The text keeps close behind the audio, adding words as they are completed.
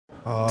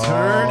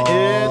Turn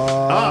it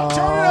up.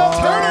 Turn it up.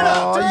 Turn it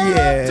up. Turn it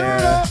yeah. up. Turn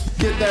it up.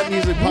 Get that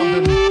music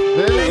pumping.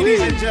 Ladies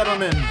and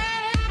gentlemen,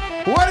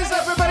 what is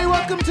up, everybody?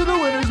 Welcome to the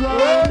Winners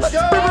Lounge. Let's go.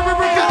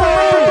 Let's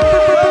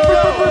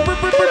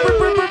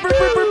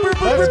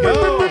go.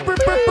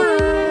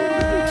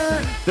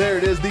 There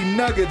it is. The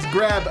Nuggets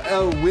grab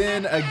a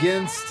win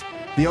against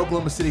the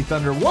Oklahoma City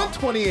Thunder.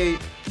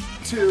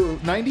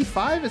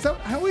 128-95. Is that?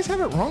 I always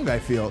have it wrong, I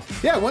feel.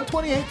 Yeah,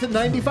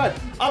 128-95.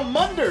 A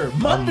Munder.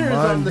 Munder is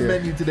on the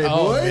menu today, boys.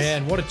 Oh,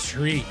 man, what a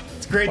treat.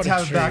 It's great to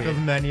have it back on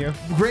the menu.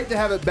 Great to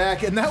have it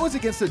back. And that was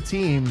against a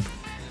team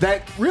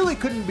that really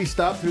couldn't be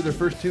stopped through their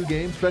first two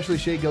games, especially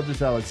Shai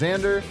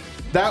Gilgeous-Alexander.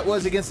 That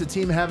was against a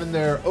team having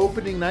their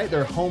opening night,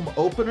 their home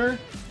opener.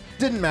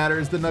 Didn't matter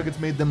as the Nuggets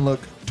made them look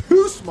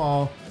too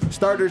small,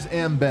 starters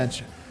and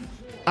bench.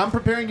 I'm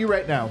preparing you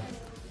right now.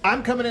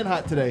 I'm coming in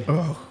hot today.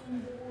 Oh.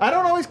 I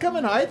don't always come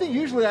in hot. I think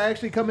usually I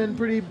actually come in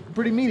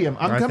pretty medium.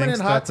 I'm coming in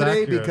hot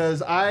today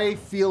because I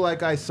feel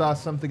like I saw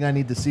something I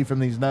need to see from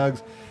these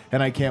Nugs,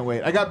 and I can't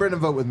wait. I got Brendan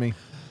Vogt with me.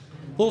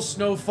 Little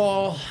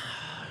snowfall,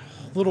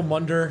 little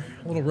Munder,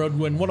 little road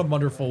wind. What a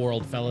wonderful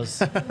world,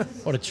 fellas.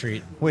 What a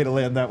treat. Way to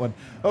land that one.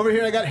 Over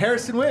here I got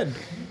Harrison Wynn.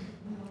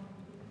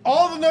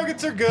 All the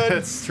Nuggets are good.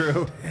 That's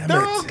true.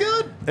 They're all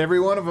good. Every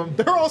one of them.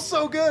 They're all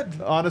so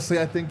good. Honestly,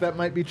 I think that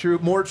might be true.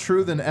 More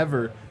true than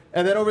ever.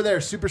 And then over there,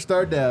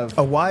 Superstar Dev.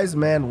 A wise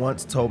man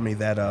once told me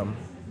that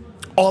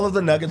all of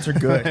the Nuggets are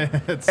good.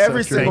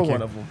 Every single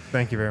one of them.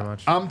 Thank you very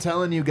much. I'm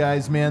telling you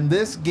guys, man,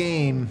 this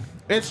game,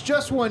 it's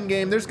just one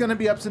game. There's going to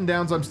be ups and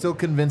downs. I'm still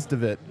convinced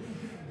of it.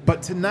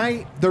 But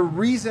tonight, the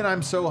reason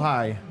I'm so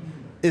high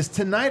is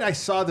tonight I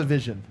saw the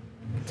vision.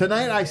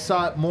 Tonight I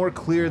saw it more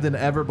clear than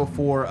ever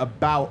before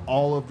about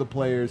all of the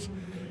players.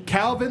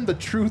 Calvin, the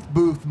Truth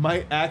Booth,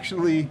 might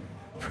actually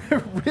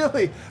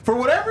really, for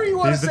whatever you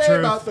want to say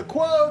about the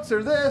quotes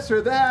or this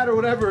or that or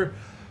whatever.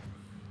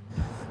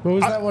 What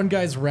was that one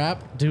guy's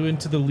rap? Doing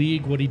to the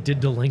league what he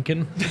did to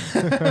Lincoln?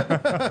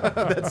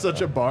 That's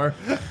such a bar.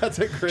 That's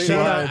a great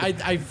line.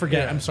 I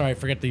forget. I'm sorry. I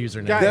forget the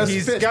username. Guys,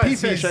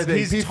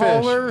 He's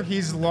taller,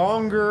 he's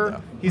longer,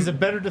 he's a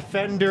better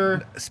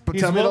defender.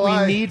 He's what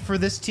we need for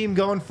this team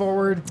going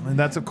forward. And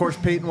that's, of course,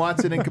 Peyton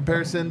Watson in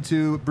comparison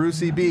to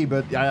Brucey B,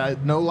 but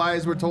no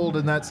lies were told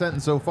in that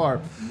sentence so far.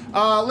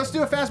 Let's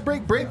do a fast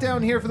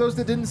breakdown here for those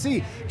that didn't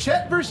see.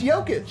 Chet versus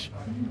Jokic.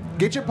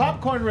 Get your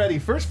popcorn ready.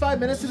 First 5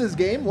 minutes of this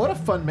game, what a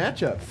fun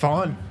matchup.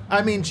 Fun.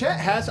 I mean,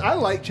 I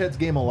like Chet's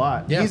game a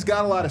lot. Yeah. He's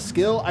got a lot of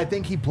skill. I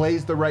think he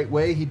plays the right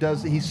way.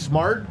 He's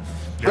smart.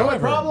 The only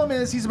problem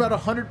is he's about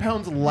 100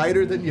 pounds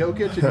lighter than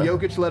Jokic, and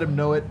Jokic let him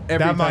know it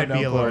every time. That might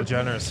be a little court.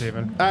 generous,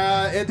 even.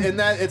 And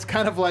that it's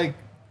kind of like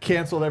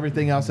canceled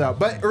everything else out.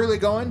 But early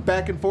going,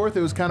 back and forth,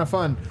 it was kind of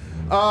fun.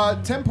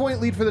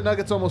 10-point lead for the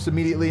Nuggets almost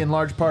immediately, in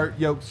large part.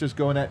 Jokic's just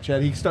going at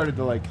Chet. He started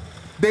to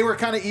they were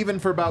kind of even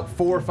for about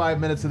 4 or 5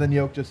 minutes, and then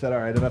Jokic just said, all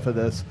right, enough of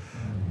this.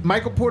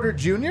 Michael Porter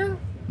Jr.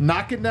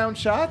 knocking down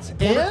shots.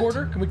 Porter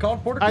quarter? Can we call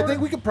it Porter quarter? I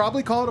think we could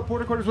probably call it a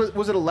Porter quarter.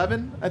 Was it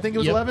 11? I think it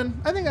was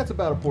 11. I think that's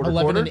about a Porter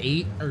 11 quarter. 11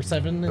 and 8 or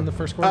 7 in the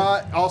first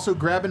quarter. Also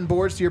grabbing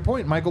boards, to your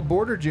point, Michael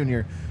Porter Jr.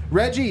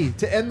 Reggie,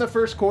 to end the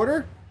first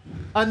quarter,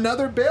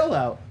 another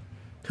bailout.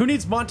 Who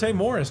needs Monte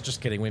Morris? Just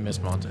kidding. We miss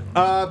Monte.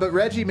 But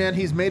Reggie, man,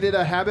 he's made it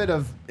a habit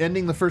of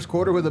ending the first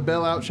quarter with a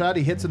bailout shot.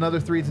 He hits another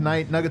three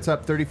tonight. Nuggets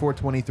up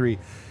 34-23.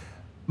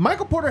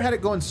 Michael Porter had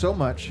it going so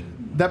much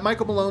that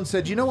Michael Malone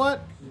said, you know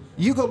what?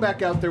 You go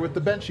back out there with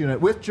the bench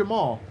unit, with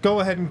Jamal.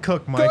 Go ahead and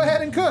cook, Mike. Go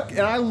ahead and cook.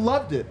 And I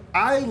loved it.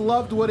 I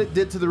loved what it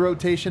did to the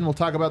rotation. We'll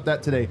talk about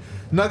that today.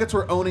 Nuggets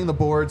were owning the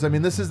boards. I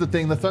mean, this is the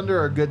thing. The Thunder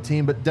are a good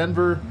team, but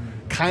Denver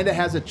kind of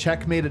has a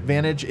checkmate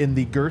advantage in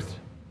the girth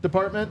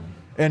department.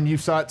 And you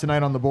saw it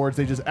tonight on the boards.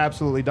 They just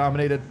absolutely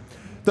dominated.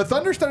 The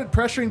Thunder started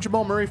pressuring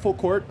Jamal Murray full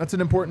court. That's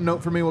an important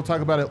note for me. We'll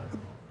talk about it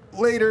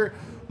later.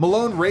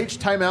 Malone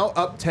raged timeout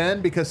up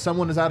 10 because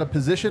someone is out of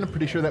position. I'm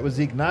pretty sure that was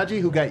Zeke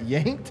Naji who got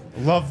yanked.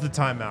 Love the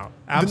timeout.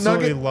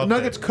 Absolutely love it.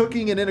 Nuggets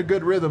cooking and in a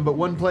good rhythm, but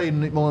one play,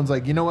 Malone's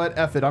like, you know what?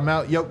 F it. I'm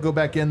out. Go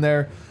back in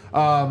there.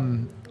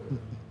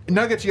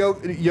 Nuggets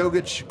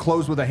Jokic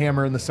closed with a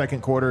hammer in the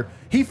second quarter.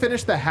 He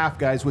finished the half,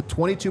 guys, with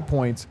 22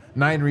 points,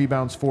 9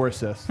 rebounds, 4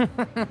 assists.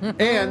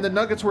 And the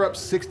Nuggets were up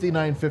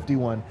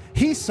 69-51.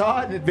 He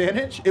saw an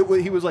advantage.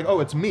 He was like, oh,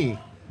 it's me.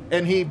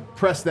 And he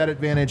pressed that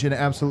advantage and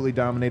absolutely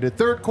dominated.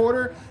 Third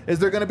quarter, is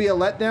there going to be a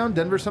letdown?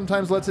 Denver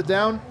sometimes lets it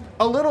down.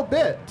 A little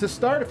bit. To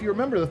start, if you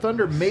remember, the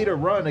Thunder made a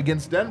run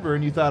against Denver,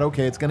 and you thought,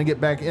 okay, it's going to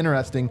get back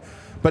interesting.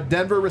 But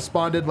Denver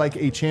responded like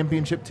a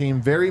championship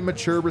team. Very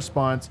mature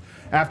response.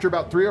 After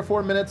about 3 or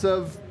 4 minutes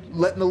of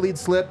letting the lead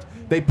slip,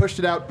 they pushed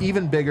it out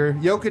even bigger.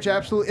 Jokic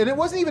absolutely, and it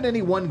wasn't even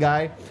any one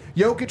guy.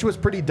 Jokic was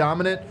pretty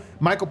dominant.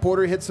 Michael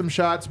Porter hit some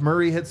shots.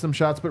 Murray hit some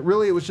shots. But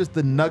really, it was just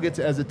the Nuggets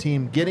as a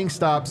team getting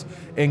stops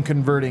and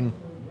converting.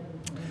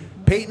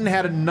 Peyton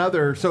had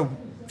another. So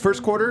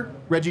first quarter,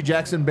 Reggie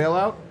Jackson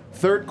bailout.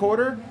 Third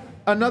quarter,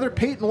 another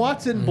Peyton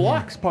Watson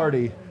blocks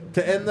party.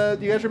 To end the,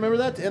 you guys remember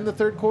that? To end the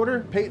third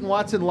quarter, Peyton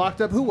Watson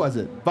locked up. Who was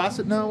it?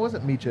 Bassett? No, it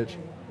wasn't Micic.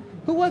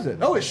 Who was it?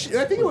 Oh, I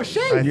think it was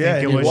Shea. Yeah,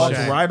 it he was walked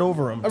Shea. right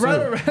over him.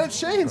 Right at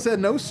Shea and said,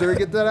 "No, sir,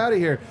 get that out of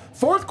here."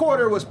 Fourth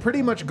quarter was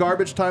pretty much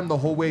garbage time the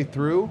whole way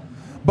through.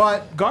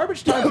 But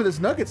garbage time for this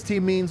Nuggets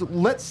team means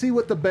let's see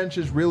what the bench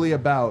is really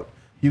about.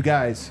 You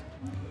guys,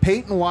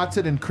 Peyton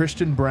Watson and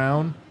Christian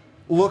Brown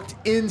looked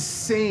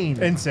insane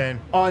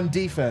on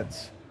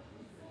defense.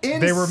 Insane.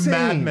 They were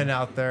madmen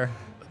out there.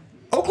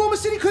 Oklahoma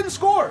City couldn't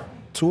score.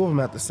 Two of them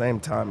at the same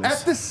time. At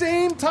the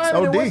same time,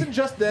 and it wasn't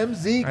just them,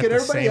 Zeke At and the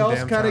everybody same else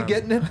damn kind of time.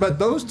 getting it. But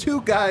those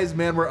two guys,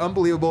 man, were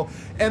unbelievable.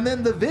 And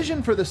then the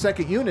vision for the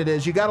second unit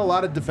is you got a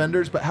lot of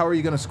defenders, but how are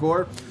you going to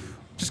score?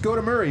 Just go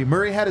to Murray.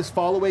 Murray had his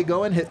fall away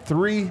going, hit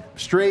 3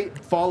 straight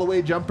fall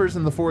away jumpers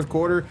in the fourth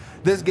quarter.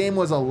 This game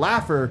was a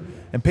laugher,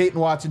 and Peyton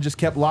Watson just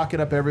kept locking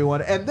up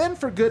everyone. And then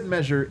for good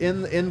measure,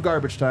 in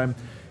garbage time,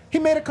 he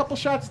made a couple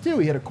shots too.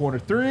 He had a corner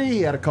 3.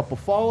 He had a couple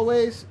fall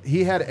aways.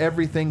 He had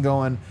everything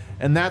going,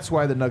 and that's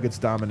why the Nuggets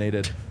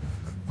dominated.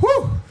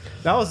 Whew!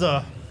 That was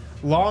a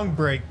long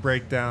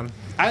breakdown.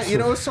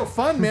 It's so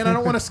fun, man. I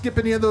don't want to skip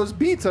any of those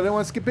beats. I don't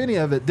want to skip any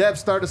of it. Dev,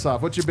 start us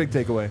off. What's your big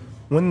takeaway?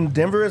 When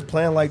Denver is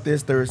playing like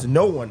this, there is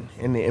no one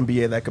in the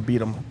NBA that could beat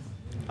them.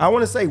 I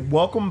want to say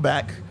welcome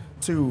back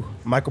to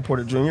Michael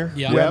Porter Jr.,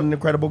 Yeah. who had an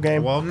incredible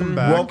game. Welcome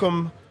back.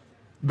 Welcome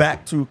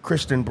back to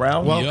Christian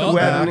Brown, Welcome who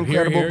had back. an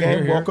incredible Here,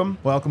 game. here.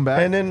 Welcome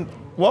back. And then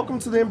welcome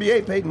to the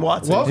NBA, Peyton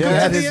Watson. Welcome He to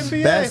had the his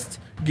NBA. best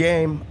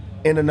game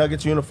in a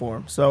Nuggets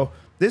uniform. So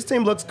this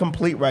team looks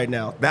complete right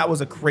now. That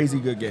was a crazy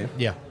good game.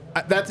 Yeah.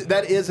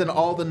 That is an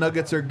all the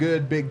Nuggets are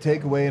good big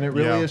takeaway, and it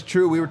really Yeah. is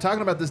true. We were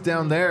talking about this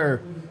down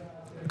there.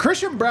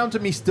 Christian Brown, to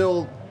me,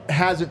 still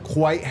hasn't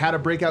quite had a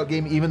breakout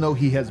game, even though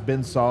he has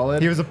been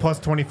solid. He was a plus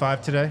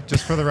 25 today,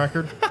 just for the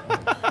record.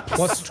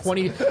 Plus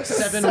 27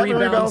 Seven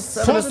rebounds. rebounds,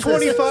 Plus seven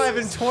 25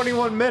 in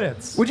 21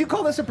 minutes. Would you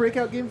call this a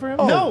breakout game for him?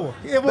 No,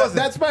 it wasn't.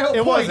 That's my whole It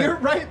point. wasn't. You're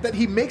right that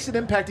he makes an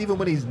impact even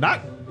when he's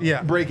not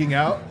breaking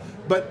out.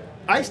 But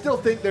I still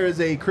think there is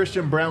a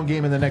Christian Brown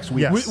game in the next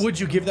week. Yes. Would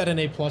you give that an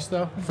A+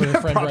 though for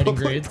a friend writing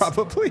grades?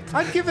 Probably.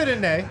 I'd give it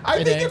an A. I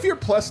An think A. if you're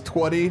plus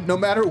 20, no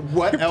matter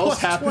what else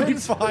Plus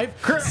happens, 25,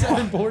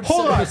 7 boards,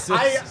 Hold 7 on.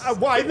 assists.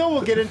 I know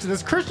we'll get into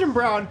this. Christian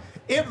Brown,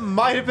 it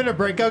might have been a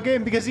breakout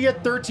game because he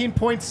had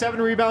 13.7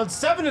 rebounds,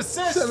 7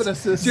 assists. 7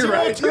 assists, you're 0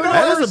 right. turnovers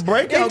That is a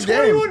breakout in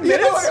 21 game.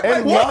 minutes.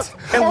 And What?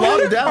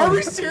 locked down. Are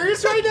we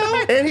serious right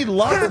now? And he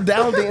locked it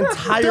down the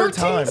entire 13,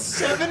 time.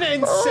 7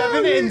 and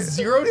 7 and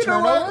 0 you know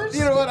what? turnovers?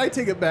 You know what? I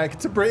take it back.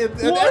 It's a What?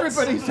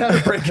 everybody's had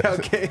a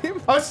breakout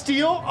game. A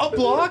steal, a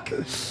block,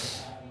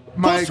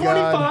 My plus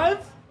God. 25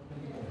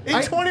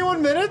 in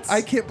 21 minutes?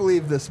 I can't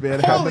believe this, man.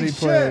 How Holy many shit.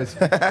 players?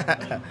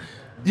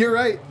 You're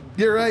right.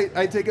 You're right.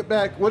 I take it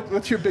back.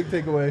 What's your big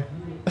takeaway?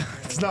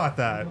 It's not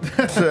that.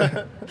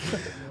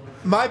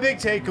 My big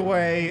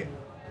takeaway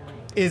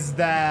is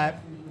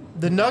that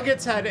the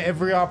Nuggets had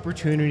every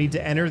opportunity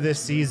to enter this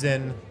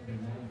season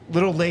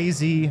little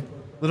lazy,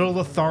 little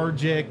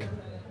lethargic,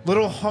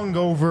 little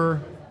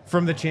hungover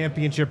from the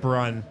championship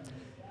run.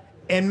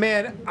 And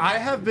man, I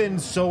have been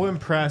so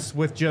impressed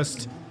with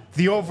just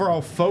the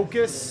overall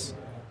focus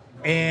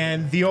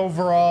and the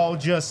overall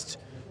just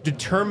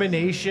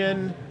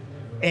determination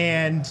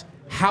and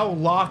how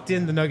locked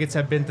in the Nuggets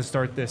have been to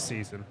start this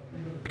season.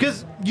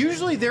 Because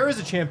usually there is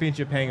a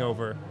championship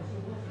hangover.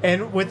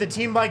 And with a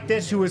team like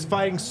this who is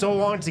fighting so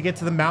long to get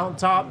to the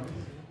mountaintop,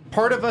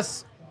 part of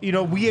us,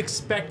 we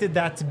expected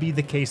that to be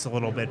the case a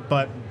little bit.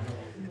 But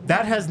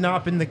that has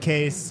not been the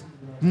case.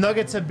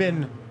 Nuggets have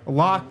been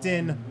locked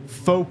in,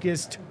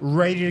 focused,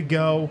 ready to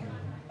go.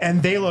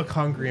 And they look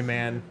hungry,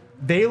 man.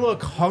 They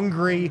look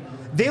hungry.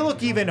 They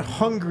look even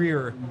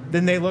hungrier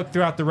than they looked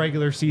throughout the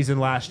regular season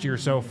last year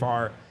so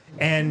far.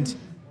 And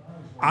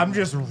I'm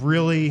just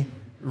really,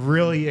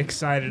 really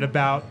excited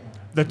about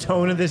the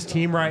tone of this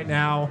team right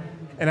now.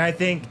 And I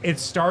think it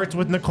starts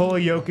with Nikola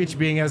Jokic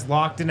being as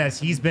locked in as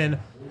he's been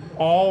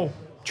all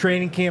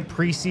training camp,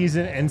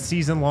 preseason, and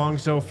season long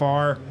so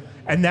far.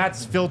 And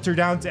that's filtered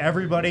down to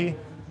everybody.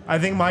 I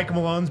think Mike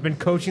Malone's been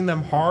coaching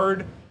them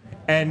hard,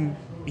 and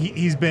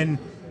he's been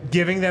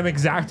giving them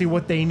exactly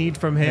what they need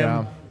from him.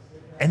 Yeah.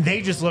 And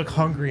they just look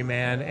hungry,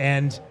 man.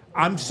 And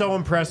I'm so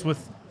impressed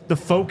with the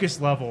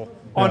focus level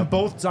on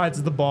both sides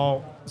of the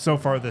ball so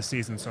far this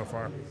season so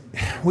far.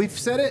 We've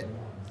said it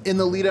in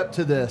the lead up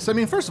to this. I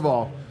mean, first of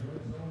all,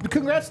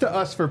 congrats to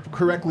us for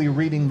correctly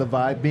reading the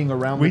vibe, being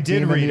around the We did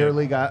team in read the it.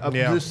 early guy.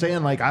 Yeah. Just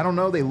saying, I don't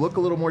know, they look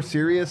a little more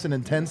serious and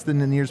intense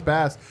than in years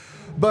past.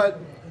 But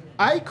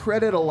I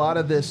credit a lot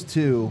of this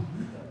to,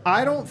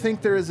 I don't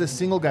think there is a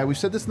single guy, we've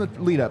said this in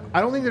the lead up,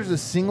 I don't think there's a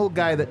single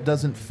guy that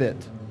doesn't fit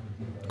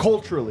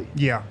culturally.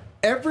 Yeah.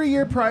 Every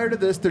year prior to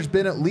this, there's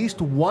been at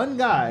least one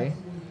guy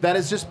that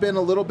has just been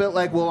a little bit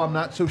like, well, I'm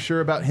not so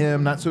sure about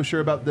him, not so sure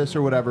about this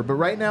or whatever. But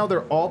right now,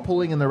 they're all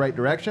pulling in the right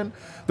direction.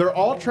 They're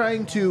all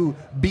trying to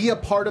be a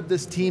part of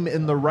this team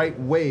in the right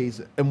ways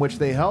in which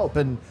they help.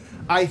 And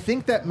I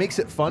think that makes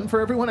it fun for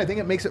everyone. I think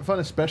it makes it fun,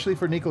 especially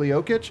for Nikola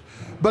Jokic.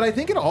 But I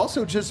think it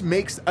also just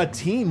makes a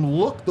team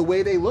look the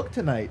way they look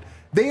tonight.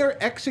 They are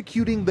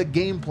executing the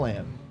game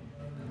plan.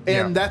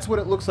 And that's what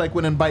it looks like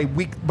when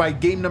by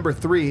game number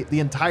 3, the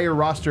entire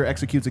roster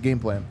executes a game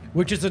plan.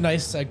 Which is a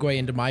nice segue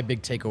into my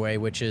big takeaway,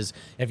 which is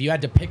if you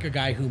had to pick a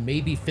guy who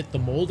maybe fit the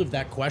mold of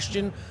that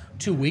question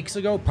 2 weeks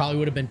ago, probably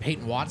would have been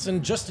Peyton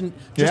Watson, just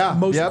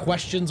most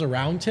questions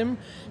around him.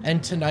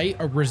 And tonight,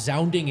 a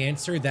resounding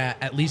answer that,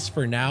 at least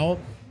for now,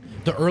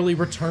 the early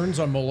returns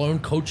on Malone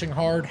coaching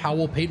hard. How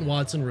will Peyton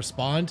Watson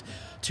respond?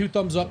 2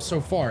 thumbs up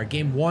so far.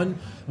 Game 1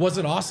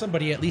 wasn't awesome,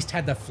 but he at least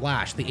had the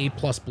flash, the A+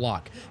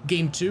 block.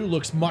 Game 2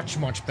 looks much,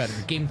 much better.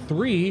 Game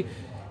 3,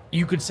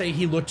 you could say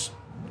he looked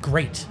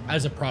great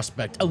as a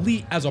prospect,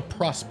 elite as a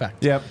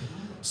prospect. Yep.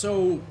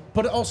 So,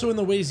 but also in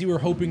the ways you were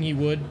hoping he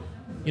would.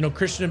 You know,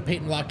 Christian and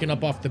Peyton locking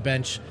up off the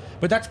bench.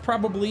 But that's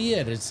probably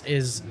it.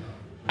 Is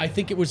I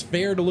think it was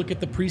fair to look at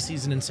the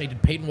preseason and say,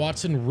 did Peyton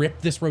Watson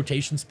rip this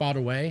rotation spot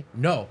away?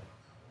 No.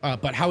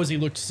 But how has he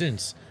looked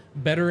since?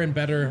 Better and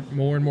better,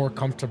 more and more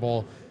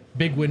comfortable.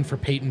 Big win for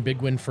Peyton,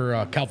 big win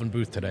for Calvin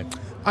Booth today.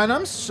 And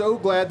I'm so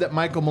glad that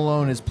Michael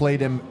Malone has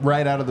played him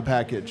right out of the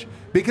package.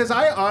 Because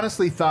I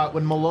honestly thought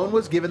when Malone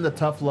was given the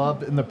tough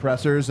love in the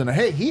pressers and,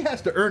 hey, he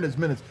has to earn his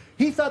minutes,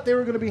 he thought they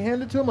were going to be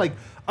handed to him. Like,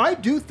 I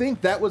do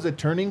think that was a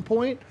turning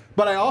point.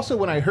 But I also,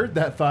 when I heard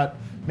that, thought,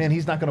 man,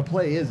 he's not going to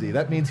play, is he?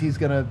 That means he's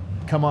going to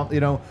come up,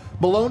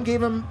 Malone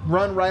gave him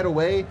run right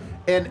away.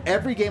 And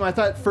every game, I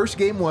thought first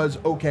game was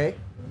okay.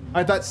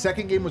 I thought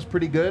second game was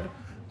pretty good.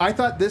 I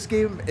thought this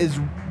game is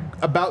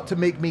about to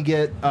make me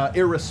get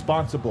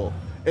irresponsible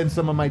in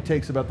some of my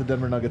takes about the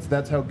Denver Nuggets.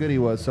 That's how good he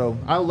was. So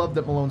I love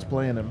that Malone's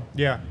playing him.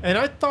 Yeah, and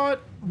I thought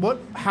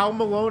how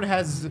Malone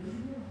has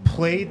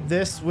played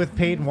this with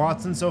Peyton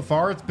Watson so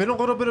far, it's been a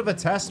little bit of a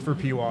test for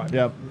P-Watt.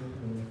 Yep.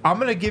 I'm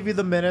going to give you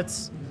the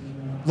minutes.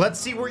 Let's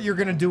see what you're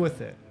going to do with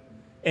it.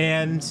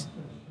 And,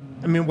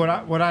 I mean, what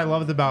I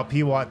loved about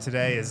P-Watt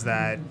today is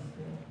that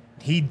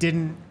he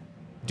didn't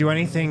do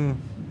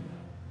anything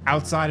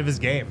outside of his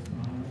game.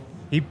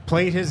 He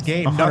played his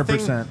game.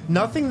 100%.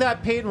 Nothing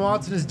that Peyton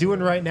Watson is doing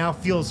right now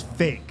feels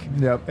fake.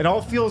 Yep. It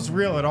all feels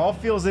real. It all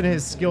feels in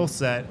his skill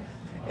set.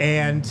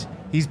 And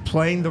he's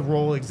playing the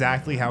role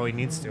exactly how he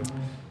needs to.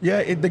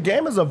 Yeah, the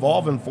game is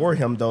evolving for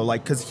him, though,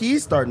 because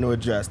he's starting to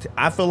adjust.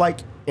 I feel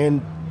like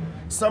in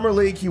Summer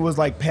League, he was,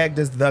 pegged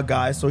as the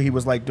guy, so he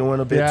was, doing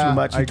a bit too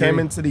much. He came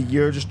into the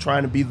year just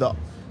trying to be the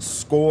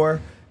scorer.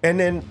 And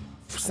then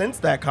since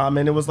that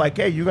comment, it was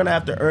hey, you're going to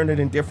have to earn it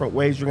in different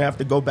ways. You're going to have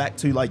to go back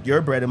to,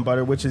 your bread and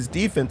butter, which is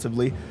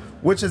defensively,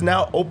 which has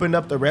now opened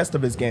up the rest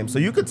of his game. So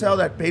you could tell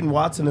that Peyton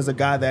Watson is a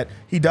guy that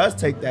he does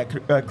take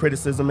that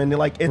criticism, and,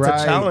 it's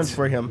a challenge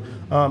for him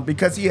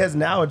because he has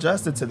now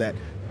adjusted to that.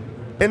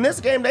 In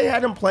this game, they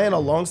had him playing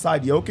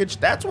alongside Jokic.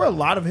 That's where a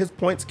lot of his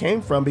points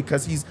came from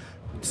because he's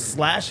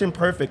slashing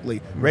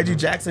perfectly. Reggie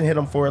Jackson hit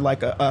him for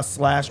a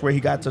slash where he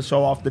got to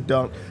show off the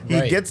dunk.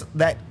 He gets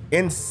that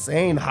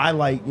insane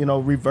highlight,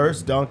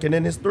 reverse dunk, and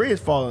then his 3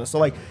 is falling.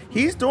 So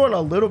he's doing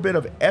a little bit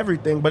of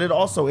everything, but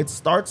it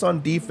starts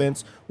on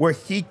defense where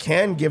he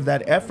can give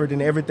that effort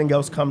and everything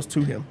else comes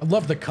to him. I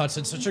love the cuts.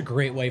 It's such a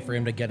great way for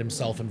him to get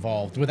himself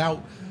involved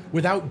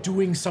without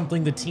doing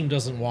something the team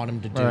doesn't want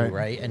him to do,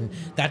 right? And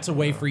that's a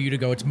way for you to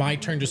go, it's my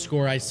turn to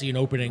score, I see an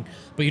opening,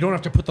 but you don't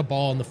have to put the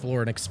ball on the floor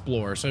and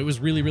explore. So it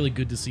was really, really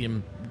good to see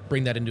him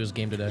bring that into his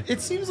game today.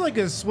 It seems like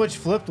a switch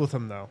flipped with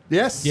him, though.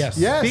 Yes.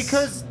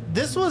 Because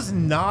this was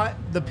not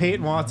the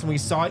Peyton Watson we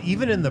saw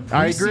even in the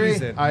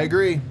preseason. I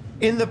agree.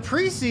 In the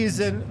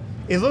preseason,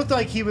 it looked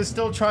like he was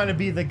still trying to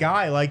be the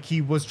guy like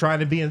he was trying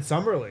to be in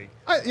Summer League.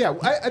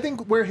 I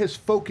think where his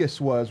focus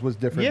was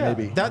different,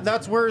 maybe.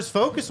 That's where his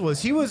focus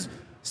was. He was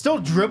still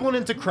dribbling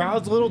into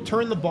crowds a little,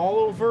 turn the ball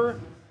over,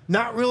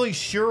 not really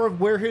sure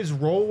of where his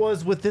role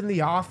was within the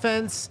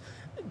offense,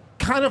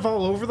 kind of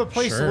all over the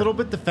place a little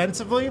bit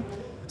defensively.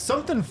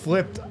 Something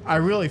flipped. I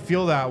really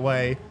feel that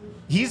way.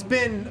 He's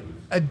been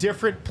a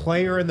different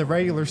player in the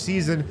regular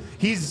season.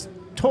 He's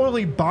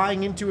totally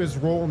buying into his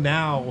role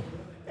now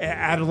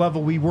at a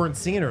level we weren't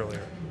seeing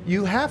earlier.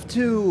 You have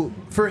to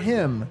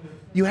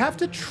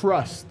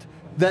trust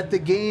that the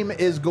game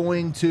is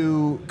going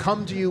to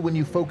come to you when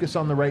you focus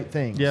on the right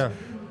things. Yeah.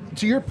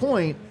 To your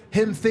point,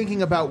 him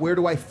thinking about where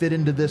do I fit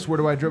into this, where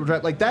do I dribble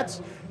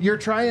drive, you're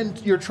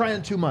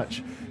trying too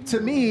much. To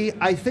me,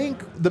 I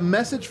think the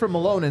message from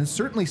Malone, and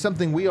certainly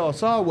something we all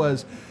saw,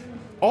 was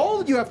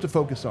all you have to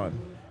focus on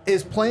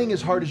is playing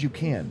as hard as you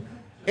can.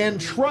 And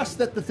trust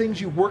that the things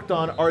you worked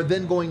on are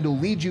then going to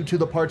lead you to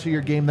the parts of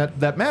your game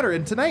that matter.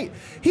 And tonight,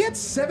 he had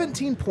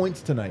 17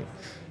 points tonight.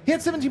 He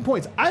had 17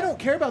 points. I don't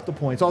care about the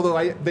points,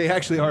 although they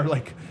actually are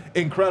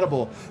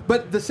incredible.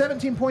 But the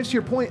 17 points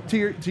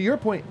to your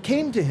point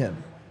came to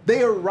him.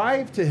 They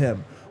arrived to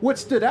him. What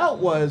stood out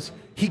was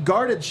he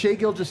guarded Shai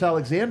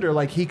Gilgeous-Alexander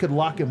like he could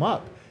lock him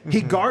up. Mm-hmm.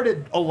 He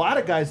guarded a lot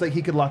of guys like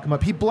he could lock him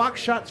up. He blocked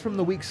shots from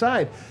the weak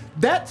side.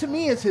 That to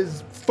me is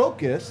his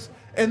focus.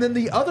 And then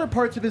the other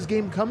parts of his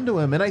game come to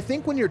him. And I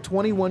think when you're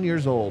 21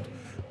 years old,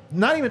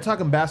 not even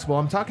talking basketball,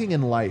 I'm talking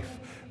in life.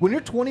 When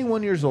you're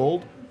 21 years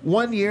old,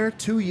 1 year,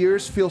 2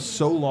 years feels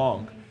so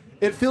long.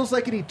 It feels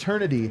like an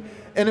eternity.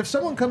 And if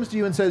someone comes to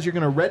you and says you're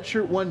going to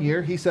redshirt 1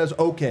 year, he says,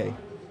 okay.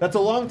 That's a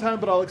long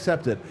time, but I'll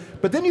accept it.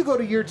 But then you go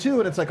to year 2,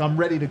 and it's like, I'm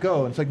ready to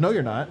go. And it's like, no,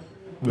 you're not.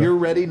 You're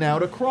ready now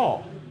to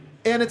crawl.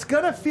 And it's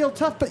going to feel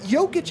tough, but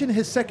Jokic in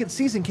his second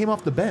season came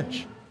off the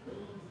bench.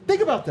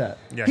 Think about that.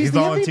 Yeah, he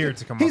volunteered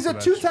to come off the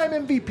bench. He's a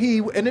 2-time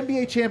MVP, an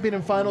NBA champion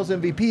and finals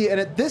MVP, and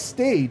at this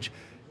stage,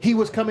 he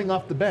was coming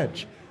off the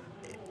bench.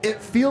 It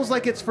feels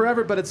like it's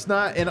forever, but it's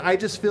not. And I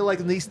just feel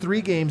like in these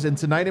 3 games, and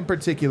tonight in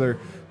particular,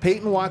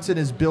 Peyton Watson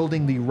is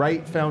building the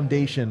right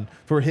foundation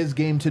for his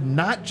game to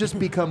not just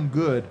become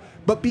good,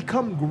 but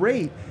become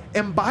great.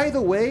 And by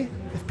the way,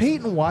 if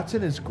Peyton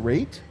Watson is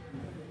great,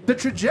 the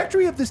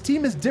trajectory of this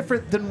team is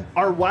different than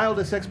our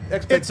wildest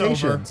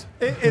expectations.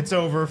 It's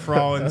over for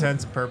all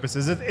intents and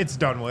purposes. It's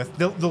done with.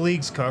 The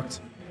league's cooked.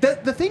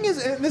 The thing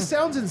is, and this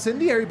sounds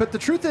incendiary, but the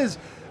truth is,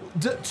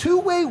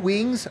 two-way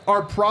wings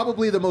are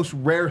probably the most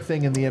rare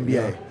thing in the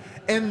NBA. Yeah.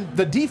 And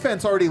the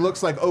defense already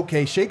looks like,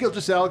 okay, Shai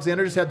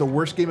Gilgeous-Alexander just had the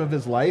worst game of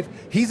his life.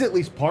 He's at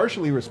least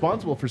partially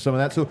responsible for some of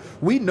that. So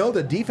we know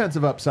the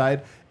defensive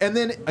upside. And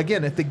then,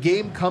 again, if the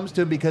game comes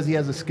to him because he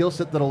has a skill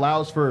set that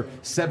allows for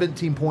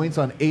 17 points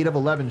on 8 of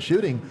 11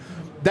 shooting,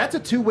 that's a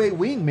two-way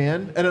wing,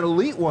 man, and an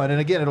elite one.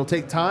 And, again, it'll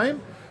take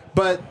time.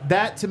 But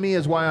that, to me,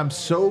 is why I'm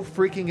so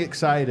freaking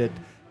excited.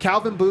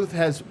 Calvin Booth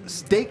has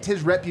staked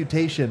his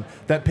reputation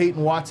that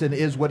Peyton Watson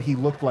is what he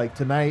looked like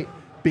tonight,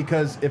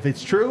 because if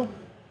it's true,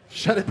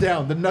 shut it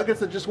down. The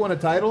Nuggets that just won a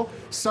title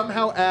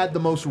somehow add the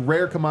most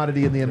rare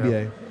commodity in the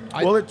NBA.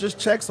 Well, it just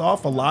checks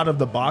off a lot of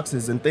the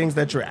boxes and things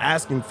that you're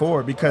asking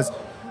for, because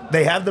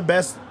they have the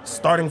best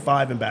starting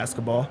 5 in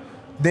basketball.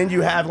 Then you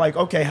have, like,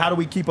 okay, how do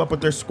we keep up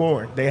with their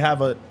scoring? They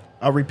have a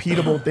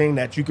repeatable thing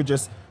that you could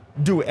just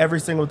do every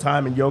single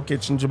time in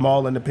Jokic and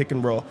Jamal in the pick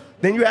and roll.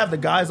 Then you have the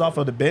guys off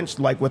of the bench,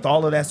 like, with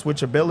all of that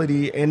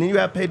switchability. And then you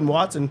have Peyton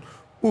Watson,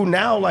 who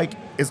now, like,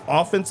 is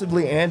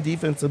offensively and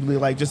defensively,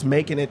 like, just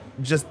making it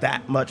just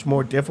that much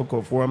more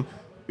difficult for him,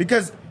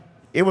 because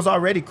it was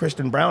already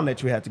Christian Brown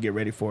that you had to get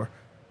ready for.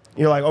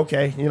 You're like,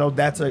 okay, you know,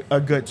 that's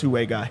a good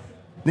two-way guy.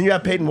 Then you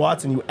have Peyton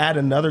Watson. You add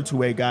another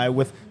two-way guy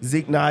with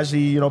Zeke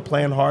Naji, you know,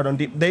 playing hard on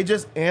deep. They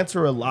just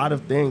answer a lot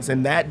of things.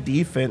 And that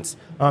defense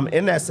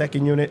in that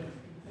second unit,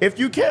 if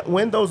you can't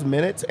win those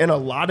minutes, and a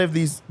lot of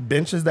these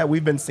benches that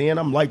we've been seeing,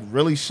 I'm, like,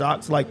 really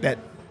shocked, like,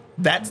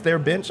 that's their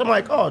bench. I'm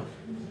like, oh,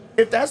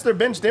 if that's their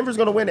bench, Denver's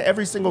going to win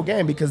every single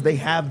game because they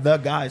have the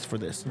guys for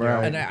this.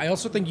 Right. And I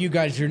also think you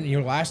guys,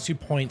 your last 2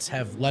 points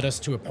have led us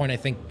to a point, I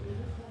think,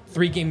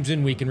 3 games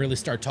in we can really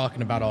start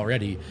talking about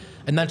already.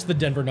 And that's the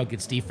Denver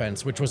Nuggets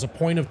defense, which was a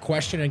point of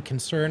question and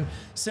concern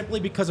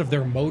simply because of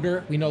their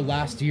motor. We know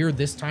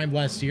this time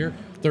last year,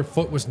 their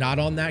foot was not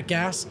on that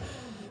gas.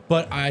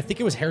 But I think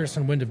it was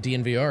Harrison Wind of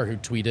DNVR who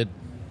tweeted,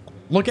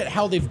 look at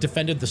how they've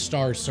defended the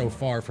stars so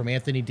far, from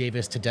Anthony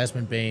Davis to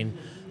Desmond Bane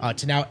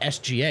to now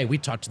SGA. We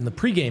talked in the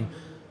pregame.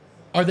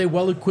 Are they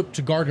well equipped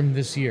to guard him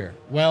this year?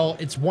 Well,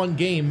 it's one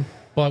game,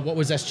 but what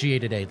was SGA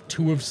today?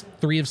 2 of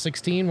 3 of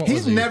 16?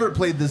 He's never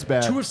played this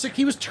bad.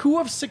 He was 2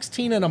 of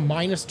 16 and a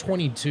minus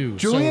 22.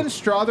 Julian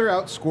Strawther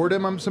outscored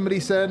him, somebody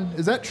said.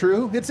 Is that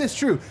true? It's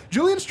true.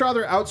 Julian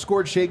Strawther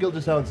outscored Shai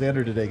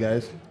Gilgeous-Alexander today,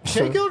 guys.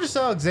 Shai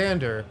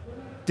Gilgeous-Alexander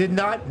did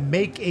not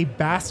make a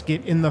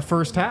basket in the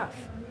first half.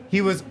 He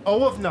was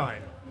 0 of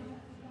 9.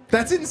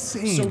 That's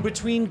insane. So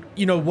between,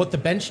 what the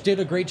bench did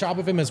a great job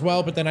of him as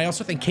well, but then I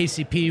also think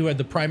KCP, who had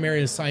the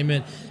primary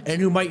assignment and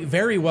who might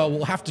very well,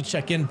 we'll have to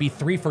check in, be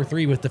 3 for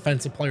 3 with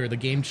Defensive Player of the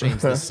Game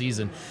change this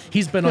season.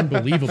 He's been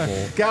unbelievable.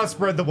 Gotta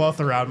spread the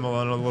wealth around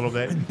Malone a little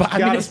bit. But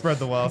Gotta spread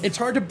the wealth. It's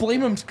hard to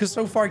blame him because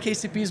so far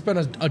KCP's been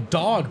a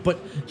dog.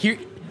 But here,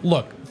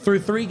 look,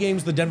 through 3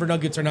 games, the Denver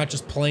Nuggets are not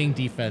just playing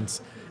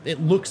defense. It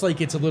looks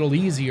like it's a little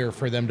easier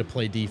for them to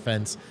play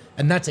defense,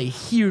 and that's a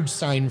huge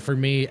sign for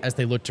me as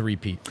they look to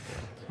repeat.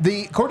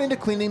 According to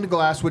Cleaning the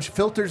Glass, which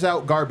filters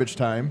out garbage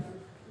time,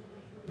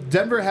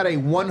 Denver had a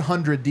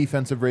 100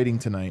 defensive rating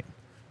tonight.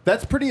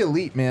 That's pretty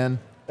elite, man.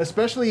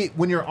 Especially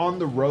when you're on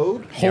the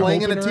road,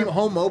 playing in a team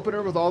home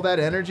opener with all that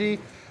energy.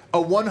 A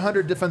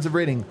 100 defensive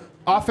rating.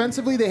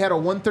 Offensively, they had a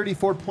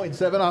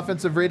 134.7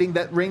 offensive rating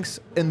that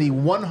ranks in the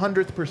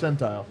 100th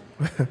percentile.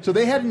 So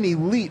they had an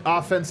elite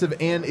offensive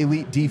and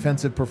elite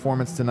defensive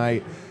performance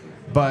tonight.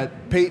 But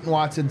Peyton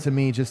Watson, to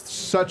me, just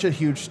such a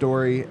huge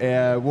story.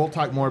 We'll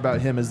talk more about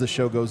him as the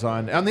show goes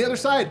on. On the other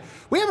side,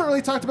 we haven't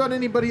really talked about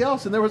anybody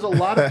else, and there was a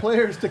lot of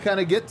players to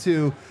kind of get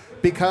to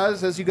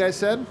because, as you guys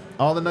said,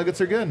 all the Nuggets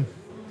are good.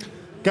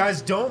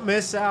 Guys, don't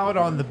miss out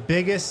on the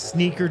biggest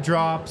sneaker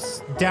drops.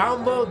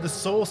 Download the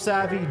Soul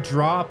Savvy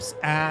Drops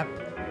app.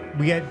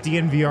 We at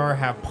DNVR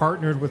have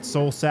partnered with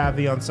Soul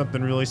Savvy on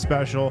something really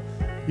special.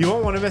 You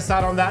won't want to miss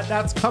out on that.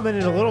 That's coming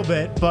in a little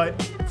bit, but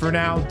for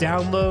now,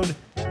 download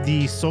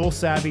the Soul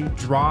Savvy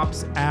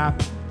Drops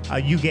app.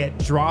 You get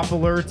drop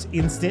alerts,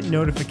 instant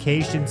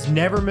notifications,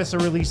 never miss a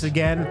release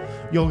again.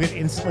 You'll get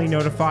instantly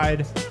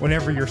notified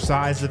whenever your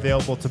size is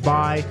available to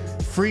buy.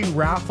 Free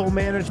raffle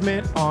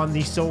management on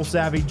the Soul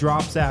Savvy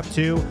Drops app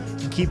too. You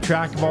can keep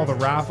track of all the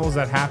raffles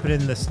that happen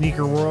in the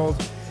sneaker world.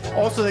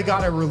 Also, they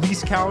got a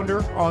release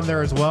calendar on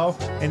there as well,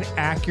 an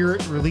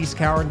accurate release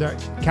calendar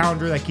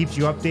that keeps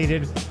you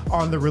updated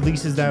on the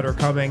releases that are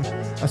coming.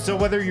 So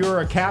whether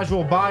you're a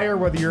casual buyer,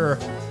 whether you're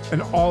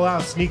an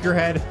all-out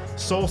sneakerhead,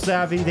 Soul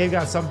Savvy, they've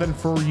got something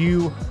for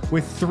you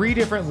with 3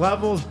 different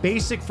levels: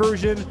 basic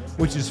version,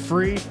 which is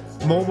free,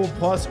 mobile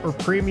plus, or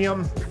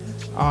premium.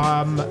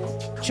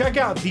 Check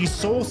out the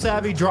Soul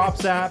Savvy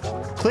Drops app.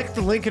 Click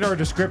the link in our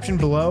description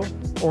below,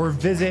 or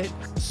visit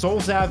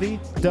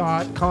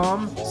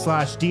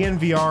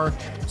soulsavvy.com/DNVR.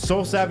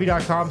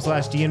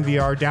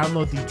 soulsavvy.com/DNVR.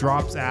 Download the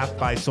Drops app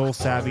by Soul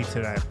Savvy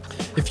today.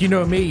 If you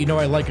know me, you know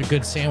I like a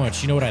good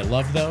sandwich. You know what I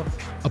love, though?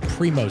 A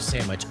Primo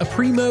sandwich. A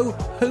Primo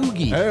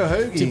hoagie. Oh,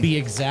 hoagie. To be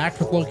exact,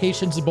 with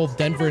locations in both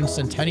Denver and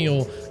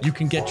Centennial, you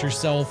can get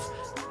yourself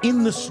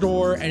in the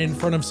store and in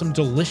front of some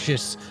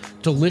delicious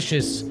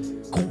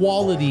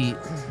quality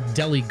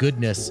deli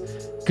goodness,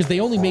 because they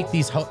only make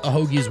these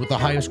hoagies with the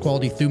highest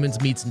quality Thuman's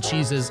meats and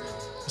cheeses,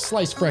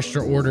 sliced fresh to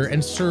order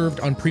and served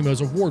on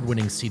Primo's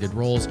award-winning seeded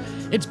rolls.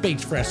 It's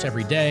baked fresh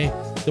every day,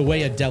 the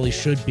way a deli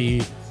should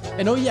be.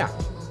 And oh yeah,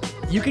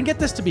 you can get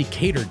this to be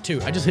catered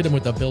too. I just hit him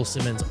with a Bill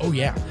Simmons. Oh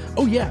yeah,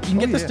 you can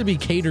get this to be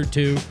catered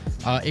to.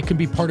 It can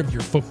be part of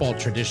your football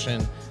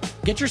tradition.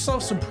 Get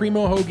yourself some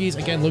Primo hoagies.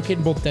 Again, located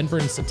in both Denver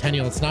and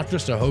Centennial. It's not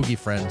just a hoagie,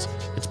 friends.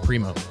 It's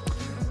Primo.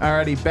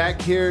 Alrighty,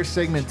 back here,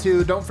 segment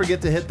 2. Don't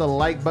forget to hit the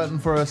like button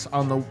for us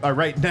on the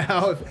right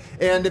now.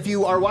 And if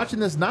you are watching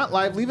this not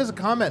live, leave us a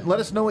comment. Let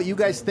us know what you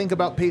guys think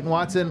about Peyton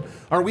Watson.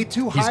 Are we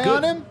too high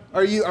on him?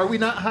 Are we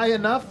not high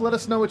enough? Let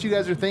us know what you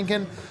guys are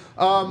thinking.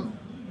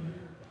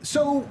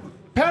 So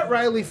Pat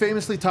Riley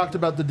famously talked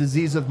about the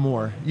disease of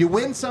more. You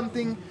win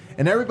something,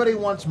 and everybody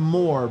wants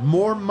more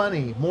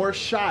money, more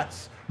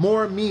shots,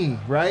 more me,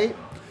 right?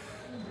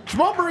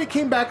 Jamal Murray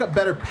came back a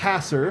better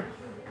passer.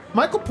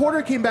 Michael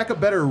Porter came back a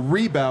better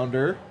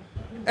rebounder.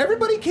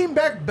 Everybody came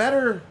back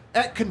better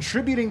at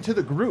contributing to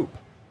the group.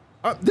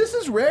 This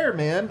is rare,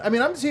 man. I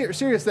mean, I'm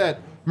serious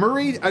that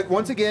Murray,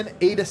 once again,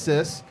 8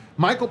 assists.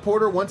 Michael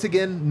Porter, once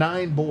again,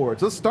 9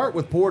 boards. Let's start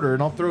with Porter,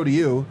 and I'll throw to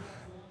you,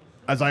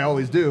 as I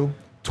always do.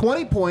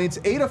 20 points,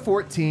 8 of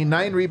 14,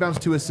 9 rebounds,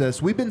 2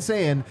 assists. We've been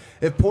saying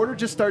if Porter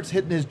just starts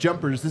hitting his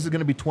jumpers, this is going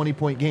to be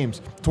 20-point games.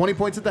 20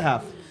 points at the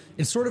half.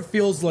 It sort of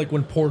feels like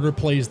when Porter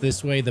plays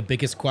this way, the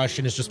biggest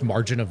question is just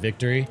margin of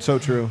victory. So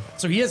true.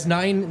 So he has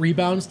 9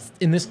 rebounds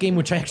in this game,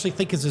 which I actually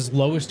think is his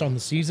lowest on the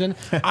season.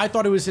 I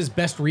thought it was his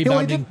best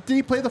rebounding. Did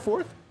he play the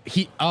 4th?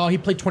 He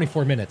played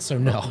 24 minutes, so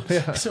no.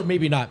 Yeah. So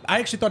maybe not. I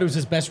actually thought it was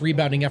his best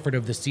rebounding effort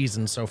of the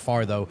season so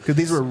far, though. Because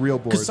these were real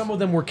boards. Because some of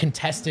them were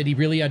contested. He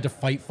really had to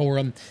fight for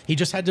them. He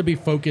just had to be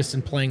focused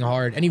and playing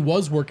hard. And he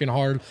was working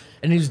hard.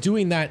 And he was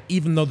doing that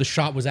even though the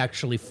shot was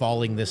actually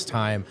falling this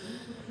time.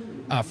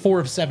 4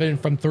 of 7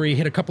 from 3,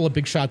 hit a couple of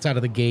big shots out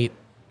of the gate,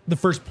 the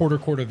first quarter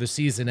of the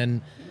season. And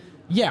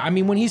yeah, I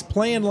mean, when he's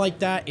playing like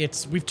that,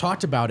 we've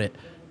talked about it.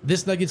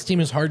 This Nuggets team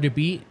is hard to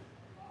beat.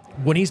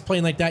 When he's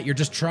playing like that, you're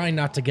just trying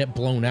not to get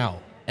blown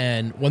out.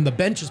 And when the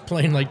bench is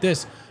playing like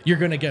this, you're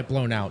going to get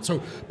blown out.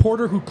 So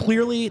Porter, who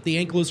clearly the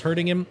ankle is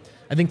hurting him,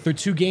 I think through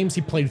 2 games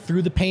he played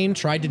through the pain,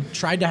 tried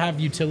to have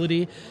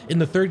utility. In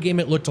the 3rd game,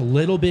 it looked a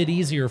little bit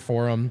easier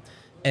for him.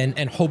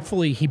 And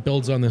hopefully he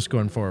builds on this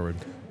going forward.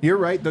 You're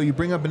right, though. You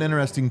bring up an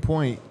interesting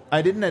point.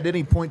 I didn't at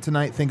any point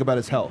tonight think about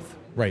his health.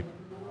 Right.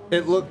 He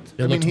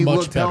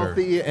looked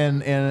healthy,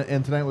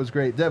 and tonight was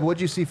great. Dev, what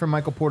did you see from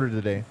Michael Porter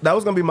today? That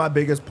was going to be my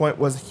biggest point,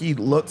 was he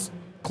looks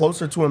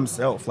closer to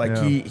himself. Like,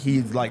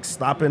 he's like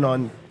stopping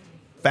on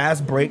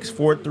fast breaks,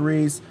 4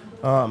 threes.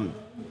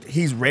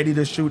 He's ready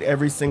to shoot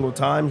every single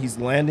time. He's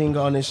landing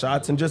on his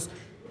shots and just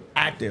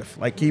active.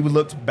 Like, he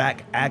looked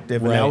back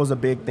active, and that was a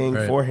big thing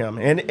for him.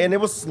 And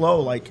it was slow.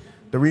 Like,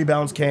 the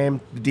rebounds came.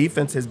 The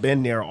defense has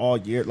been there all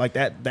year. Like,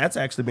 that's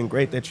actually been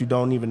great that you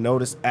don't even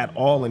notice at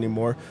all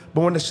anymore.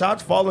 But when the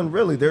shot's falling,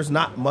 really, there's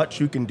not much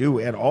you can do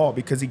at all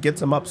because he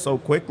gets them up so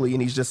quickly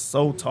and he's just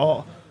so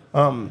tall.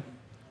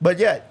 But,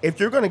 yeah,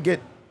 if you're going to get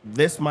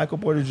this Michael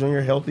Porter Jr.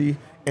 healthy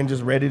and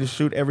just ready to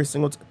shoot every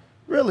single time,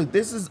 really,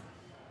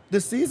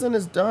 the season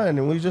is done,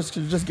 and we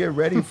just get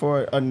ready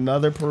for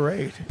another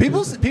parade.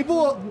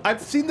 People,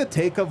 I've seen the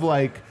take of,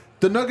 like,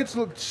 the Nuggets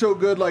look so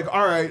good, like,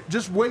 all right,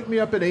 just wake me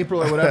up in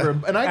April or whatever.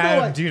 And I go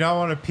Adam, like, do you not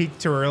want to peak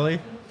too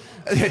early?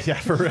 Yeah,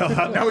 for real.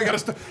 Now we got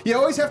to you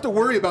always have to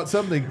worry about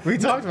something. We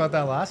talked about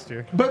that last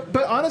year. But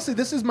honestly,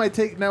 this is my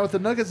take now with the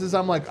Nuggets is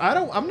I'm like,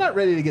 I'm not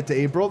ready to get to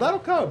April. That'll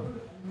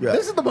come. Yeah.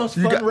 This is the most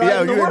fun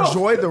ride in the world.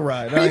 Enjoy the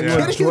ride.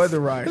 Enjoy the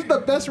ride. This is the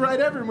best ride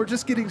ever, and we're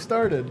just getting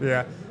started.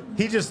 Yeah.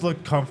 He just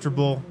looked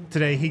comfortable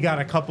today. He got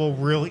a couple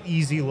real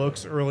easy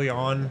looks early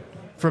on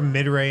from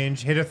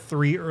mid-range, hit a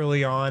 3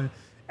 early on,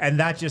 and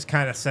that just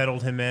kind of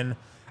settled him in.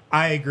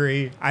 I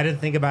agree. I didn't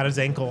think about his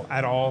ankle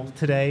at all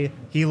today.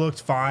 He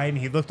looked fine.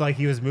 He looked like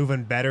he was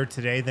moving better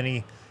today than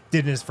he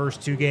did in his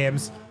first 2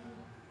 games.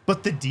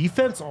 But the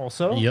defense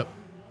also. Yep.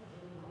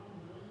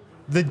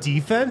 The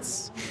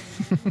defense.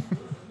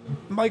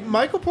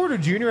 Michael Porter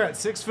Jr. at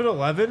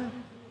 6'11",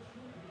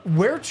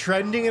 we're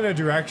trending in a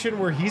direction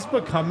where he's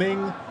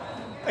becoming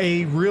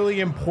a really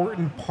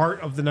important part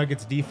of the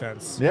Nuggets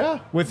defense. Yeah.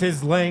 With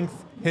his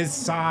length, his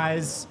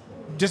size,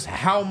 just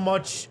how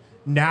much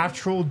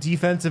natural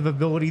defensive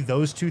ability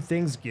those two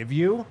things give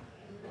you.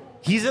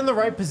 He's in the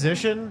right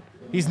position.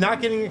 He's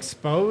not getting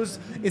exposed.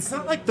 It's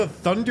not like the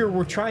Thunder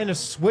were trying to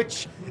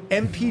switch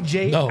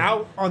MPJ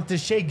out onto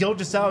Shai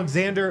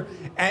Gilgeous-Alexander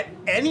at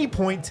any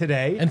point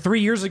today. And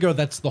 3 years ago,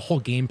 that's the whole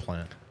game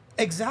plan.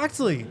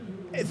 Exactly.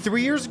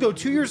 3 years ago,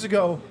 2 years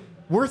ago,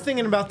 we're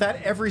thinking about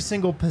that every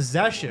single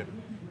possession.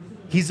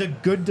 He's a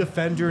good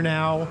defender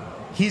now.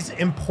 He's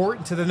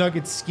important to the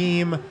Nuggets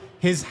scheme.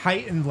 His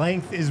height and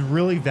length is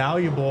really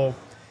valuable.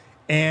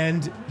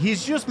 And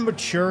he's just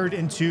matured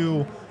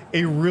into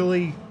a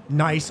really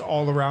nice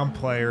all-around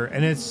player,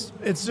 and it's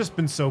just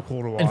been so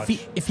cool to watch. And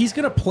if he's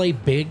gonna play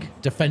big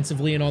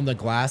defensively and on the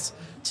glass,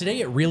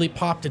 today it really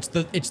popped. It's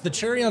the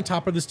cherry on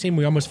top of this team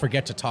we almost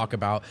forget to talk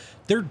about.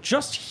 They're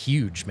just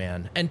huge,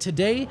 man. And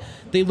today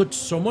they looked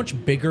so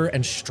much bigger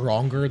and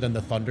stronger than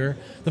the Thunder.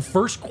 The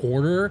first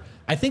quarter,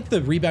 I think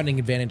the rebounding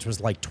advantage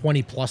was like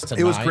 20 plus to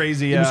 9. It was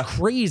crazy, yeah. It was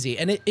crazy.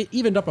 And it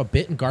evened up a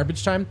bit in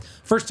garbage time.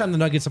 First time the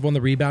Nuggets have won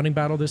the rebounding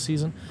battle this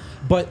season.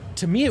 But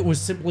to me, it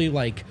was simply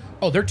like,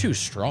 oh, they're too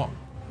strong.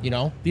 You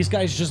know, these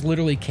guys just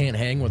literally can't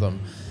hang with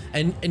them.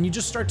 And you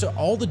just start to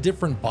all the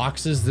different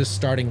boxes this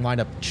starting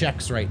lineup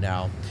checks right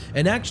now.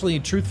 And actually,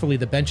 truthfully,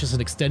 the bench is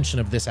an extension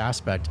of this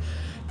aspect.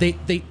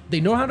 They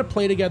know how to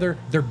play together.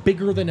 They're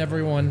bigger than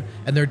everyone,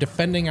 and they're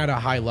defending at a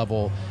high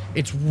level.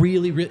 It's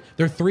really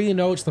they're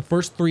 3-0. It's the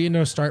first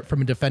 3-0 start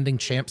from a defending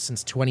champ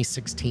since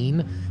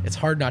 2016. It's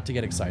hard not to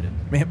get excited.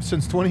 Man,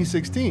 since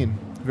 2016.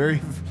 Very,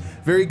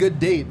 very good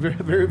date. Very,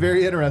 very,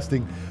 very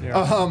interesting.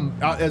 Yeah.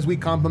 As we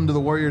comp them to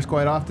the Warriors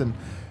quite often.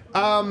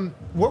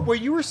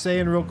 What you were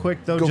saying real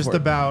quick, though, just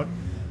about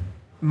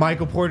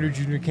Michael Porter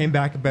Jr. came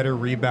back a better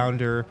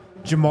rebounder.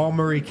 Jamal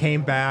Murray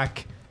came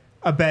back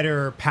a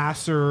better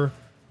passer,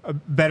 a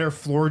better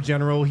floor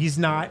general. He's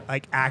not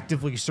like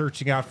actively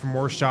searching out for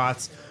more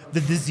shots.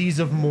 The disease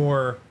of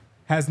more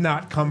has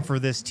not come for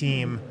this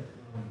team.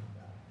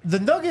 The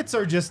Nuggets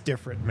are just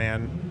different,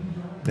 man.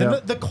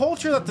 The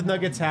culture that the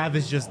Nuggets have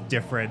is just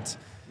different.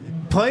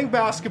 Playing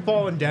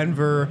basketball in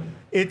Denver,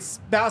 it's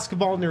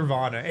basketball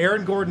nirvana.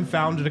 Aaron Gordon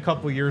found it a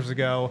couple years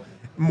ago.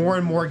 More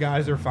and more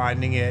guys are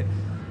finding it.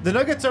 The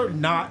Nuggets are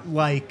not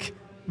like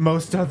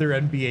most other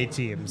NBA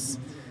teams.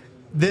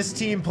 This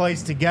team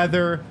plays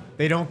together.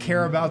 They don't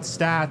care about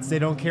stats. They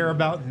don't care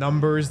about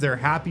numbers. They're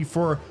happy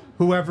for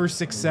whoever's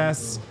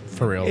success.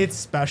 For real. It's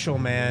special,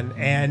 man.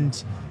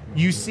 And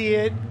you see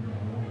it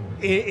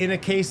in a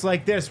case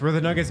like this where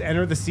the Nuggets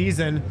enter the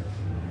season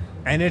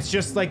and it's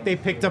just like they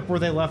picked up where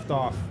they left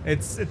off.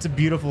 It's a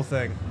beautiful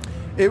thing.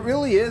 It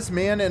really is,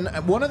 man. And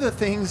one of the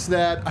things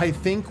that I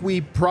think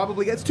we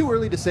probably, it's too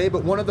early to say,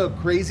 but one of the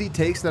crazy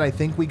takes that I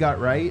think we got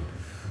right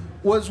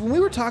was when we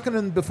were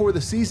talking before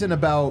the season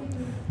about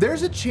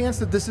there's a chance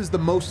that this is the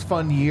most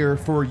fun year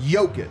for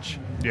Jokic.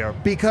 Yeah.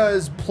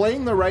 Because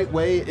playing the right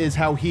way is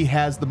how he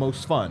has the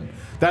most fun.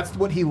 That's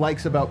what he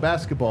likes about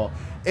basketball.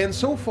 And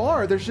so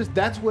far,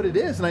 that's what it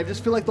is. And I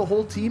just feel like the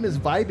whole team is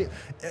vibing.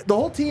 The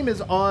whole team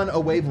is on a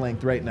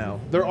wavelength right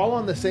now. They're all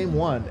on the same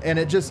one. And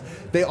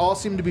they all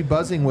seem to be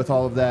buzzing with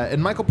all of that.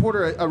 And Michael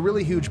Porter, a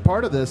really huge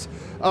part of this.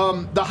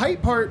 The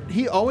height part,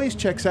 he always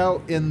checks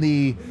out in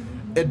the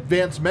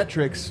advanced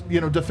metrics. You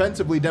know,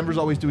 defensively, Denver's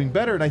always doing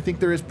better. And I think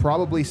there is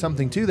probably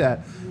something to that.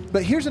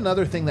 But here's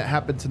another thing that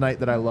happened tonight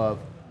that I love.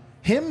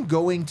 Him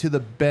going to the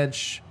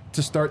bench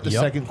to start the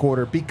second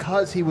quarter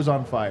because he was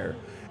on fire.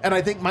 And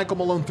I think Michael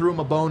Malone threw him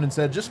a bone and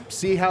said, just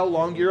see how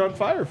long you're on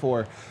fire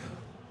for.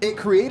 It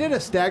created a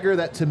stagger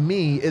that, to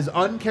me, is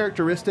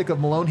uncharacteristic of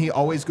Malone. He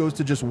always goes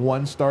to just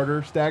one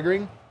starter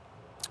staggering.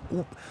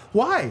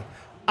 Why?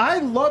 I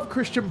love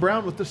Christian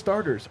Brown with the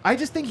starters. I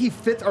just think he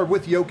fits, or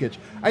with Jokic.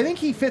 I think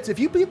he fits. If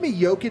you give me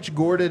Jokic,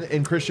 Gordon,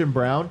 and Christian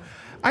Brown,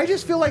 I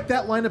just feel like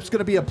that lineup's going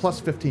to be a plus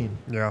 15.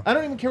 Yeah. I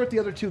don't even care what the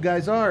other two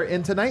guys are.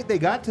 And tonight they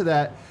got to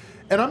that.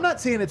 And I'm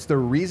not saying it's the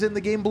reason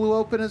the game blew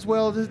open as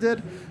well as it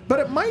did, but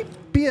it might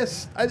be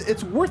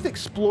it's worth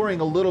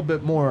exploring a little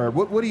bit more.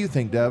 What do you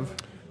think, Dev?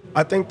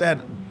 I think that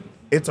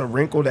it's a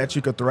wrinkle that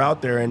you could throw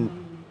out there,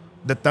 and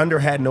the Thunder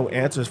had no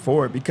answers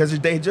for it because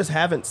they just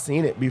haven't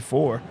seen it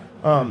before.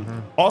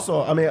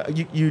 Also, I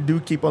mean, you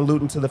do keep on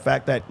alluding to the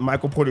fact that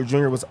Michael Porter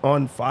Jr. was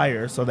on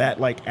fire, so that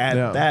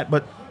added that,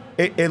 but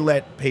it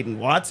let Peyton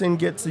Watson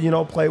get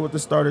to, play with the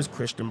starters.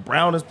 Christian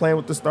Brown is playing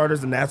with the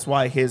starters, and that's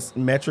why his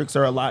metrics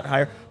are a lot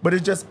higher. But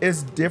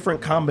it's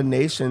different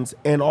combinations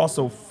and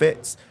also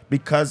fits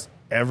because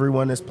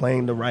everyone is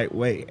playing the right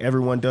way.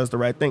 Everyone does the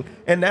right thing.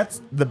 And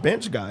that's the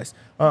bench guys.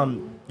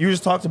 You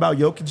just talked about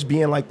Jokic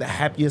being like the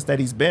happiest that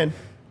he's been.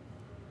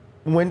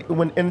 When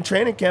in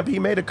training camp, he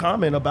made a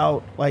comment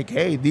about like,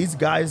 hey, these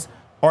guys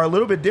are a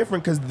little bit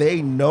different because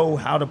they know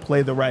how to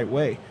play the right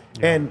way.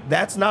 Yeah. And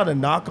that's not a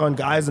knock on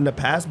guys in the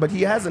past, but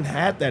he hasn't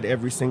had that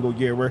every single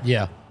year where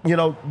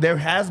there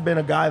has been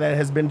a guy that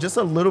has been just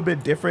a little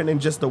bit different in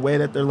just the way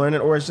that they're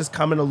learning, or it's just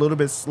coming a little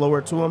bit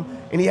slower to him,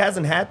 and he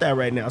hasn't had that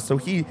right now. So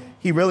he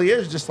really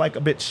is just like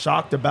a bit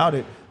shocked about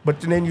it. But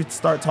then you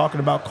start talking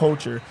about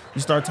culture.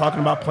 You start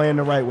talking about playing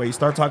the right way. You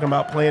start talking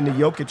about playing the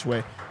Jokic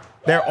way.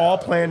 They're all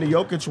playing the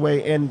Jokic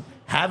way, and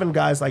having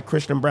guys like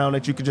Christian Brown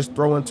that you could just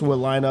throw into a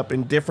lineup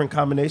in different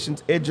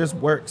combinations, it just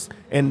works.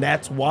 And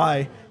that's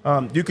why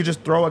you could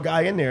just throw a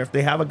guy in there. If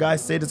they have a guy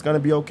sit, it's going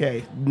to be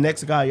okay.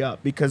 Next guy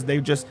up, because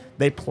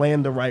they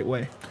plan the right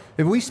way.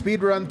 If we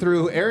speed run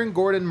through Aaron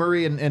Gordon,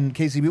 Murray, and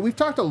KCP, we've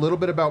talked a little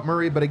bit about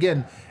Murray, but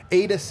again,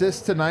 8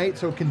 assists tonight,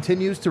 so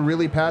continues to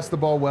really pass the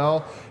ball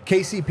well.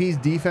 KCP's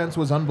defense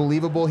was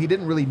unbelievable. He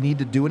didn't really need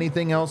to do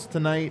anything else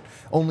tonight,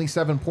 only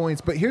 7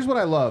 points. But here's what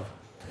I love.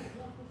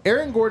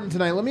 Aaron Gordon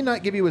tonight, let me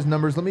not give you his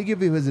numbers. Let me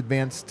give you his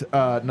advanced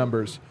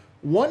numbers.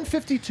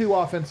 152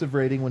 offensive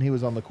rating when he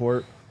was on the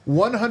court,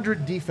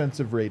 100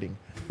 defensive rating.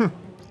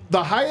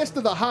 The highest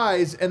of the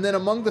highs, and then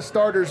among the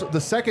starters, the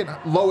second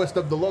lowest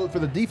of the low for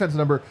the defense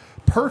number.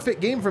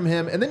 Perfect game from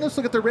him. And then let's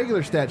look at the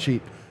regular stat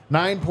sheet.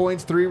 9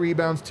 points, 3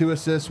 rebounds, 2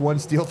 assists, 1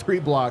 steal, 3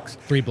 blocks.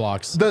 3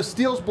 blocks. The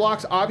steals,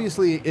 blocks,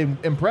 obviously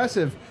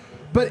impressive,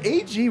 but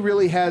AG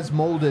really has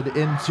molded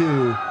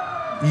into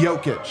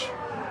Jokic.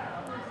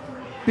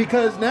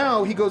 Because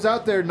now he goes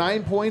out there,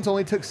 9 points,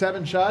 only took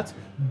 7 shots,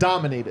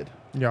 dominated.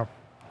 Yeah.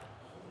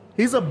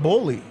 He's a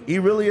bully. He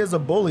really is a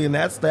bully, and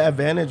that's the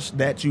advantage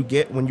that you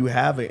get when you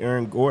have an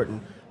Aaron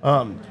Gordon.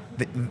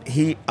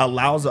 He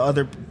allows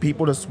other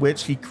people to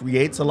switch. He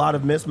creates a lot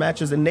of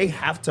mismatches, and they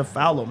have to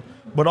foul him.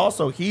 But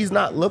also, he's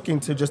not looking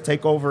to just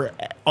take over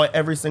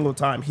every single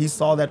time. He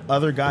saw that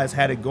other guys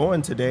had it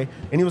going today,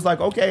 and he was like,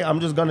 okay, I'm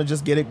just going to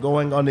just get it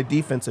going on the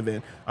defensive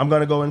end. I'm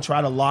going to go and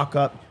try to lock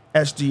up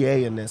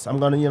SGA in this. I'm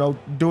going to,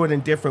 do it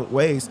in different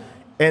ways.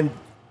 And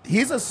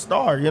he's a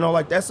star,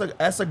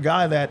 that's a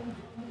guy that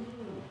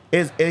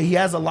he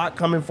has a lot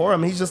coming for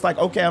him. He's just like,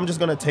 okay, I'm just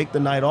going to take the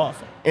night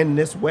off in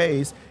this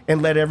ways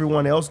and let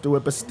everyone else do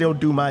it, but still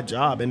do my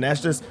job. And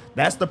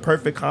that's the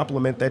perfect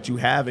compliment that you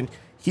have. And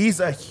he's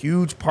a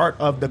huge part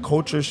of the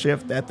culture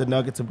shift that the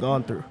Nuggets have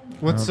gone through.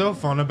 What's so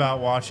fun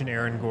about watching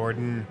Aaron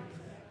Gordon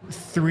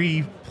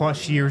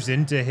 3+ years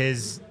into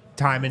his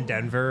time in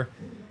Denver,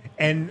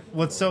 and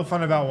what's so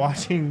fun about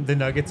watching the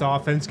Nuggets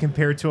offense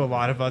compared to a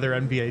lot of other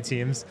NBA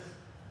teams,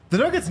 the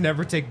Nuggets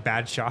never take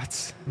bad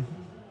shots.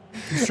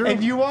 Sure.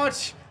 And you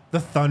watch the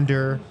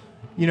Thunder,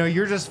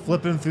 you're just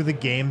flipping through the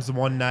games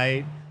one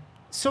night.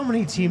 So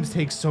many teams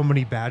take so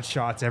many bad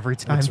shots every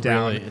time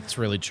down. It's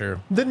really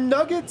true. The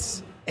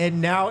Nuggets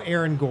and now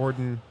Aaron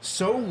Gordon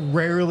so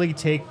rarely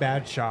take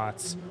bad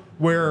shots,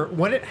 where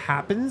when it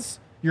happens,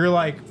 you're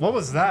like, what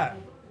was that?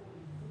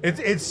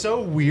 It's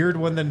so weird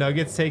when the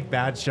Nuggets take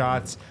bad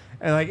shots.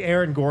 And like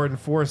Aaron Gordon,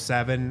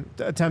 4-7,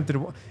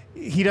 attempted.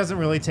 He doesn't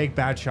really take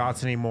bad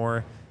shots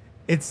anymore.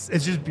 It's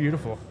just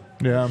beautiful.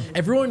 Yeah.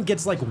 Everyone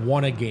gets like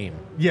one a game.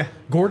 Yeah.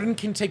 Gordon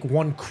can take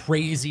one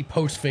crazy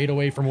post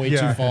fadeaway from way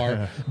too far.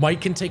 Yeah.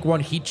 Mike can take one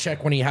heat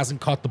check when he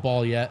hasn't caught the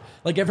ball yet.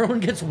 Like everyone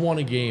gets one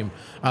a game.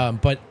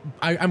 But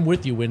I'm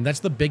with you, Win.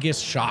 That's the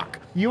biggest shock.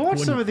 You watch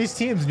some of these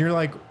teams and you're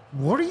like,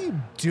 what are you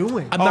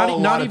doing?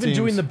 I'm not even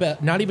doing the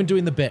bet. Not even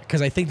doing the bit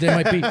because I think they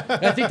might be.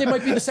 I think they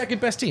might be the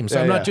second best team. So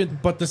I'm not doing.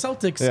 But the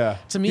Celtics,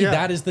 to me,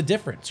 that is the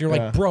difference. You're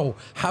like, bro,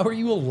 how are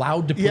you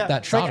allowed to put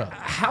that shot up?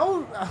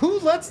 Who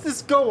lets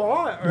this go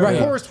on? Right.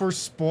 Of course, we're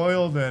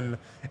spoiled, and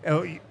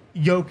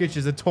Jokic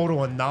is a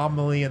total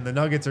anomaly, and the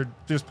Nuggets are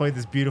just playing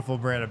this beautiful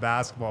brand of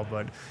basketball.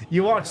 But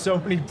you watch so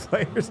many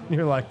players, and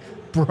you're like,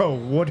 bro,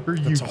 what are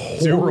you doing?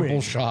 It's a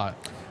horrible shot.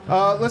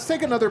 Let's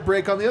take another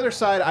break. On the other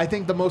side, I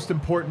think the most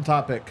important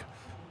topic.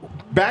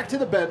 Back to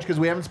the bench, because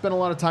we haven't spent a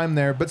lot of time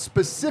there, but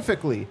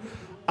specifically,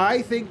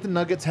 I think the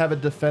Nuggets have a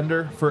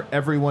defender for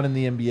everyone in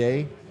the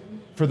NBA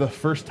for the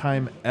first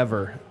time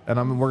ever.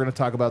 And we're going to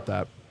talk about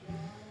that.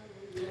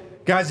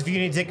 Guys, if you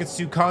need tickets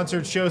to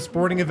concerts, shows,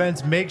 sporting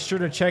events, make sure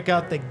to check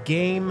out the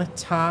Game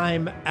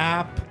Time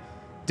app.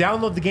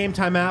 Download the Game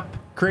Time app,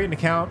 create an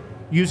account,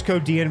 use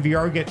code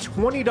DNVR, get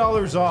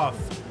 $20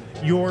 off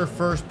your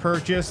first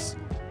purchase.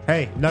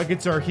 Hey,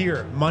 Nuggets are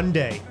here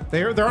Monday.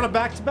 They're on a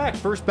back-to-back,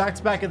 first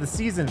back-to-back of the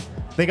season.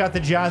 They got the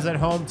Jazz at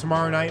home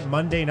tomorrow night,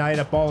 Monday night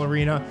at Ball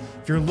Arena.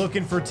 If you're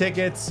looking for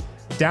tickets,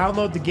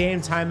 download the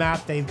Game Time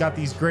app. They've got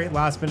these great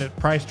last-minute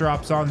price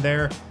drops on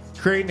there.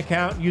 Create an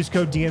account, use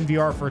code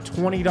DNVR for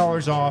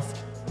 $20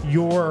 off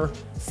your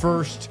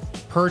first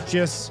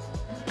purchase.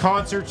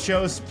 Concert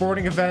shows,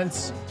 sporting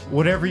events,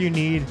 whatever you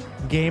need,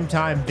 Game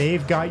Time,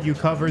 they've got you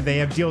covered. They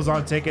have deals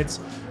on tickets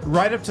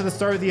right up to the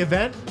start of the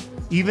event.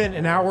 Even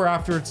an hour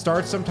after it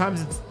starts,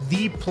 sometimes it's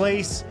the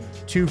place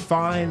to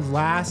find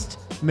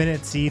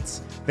last-minute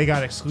seats. They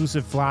got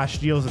exclusive flash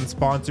deals and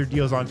sponsored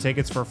deals on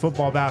tickets for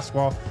football,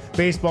 basketball,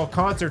 baseball,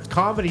 concerts,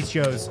 comedy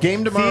shows,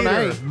 game tomorrow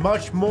night,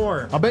 much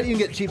more. I'll bet you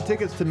can get cheap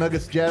tickets to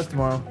Nuggets Jazz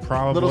tomorrow.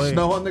 Probably. Little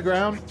snow on the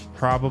ground?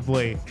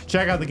 Probably.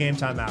 Check out the Game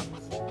Time app.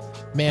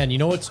 Man, you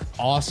know what's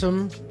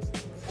awesome?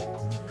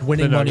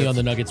 Winning money on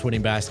the Nuggets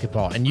winning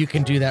basketball. And you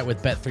can do that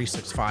with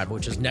Bet365,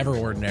 which is never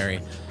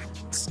ordinary.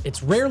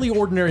 it's rarely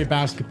ordinary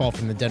basketball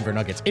from the Denver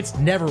Nuggets. It's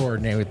never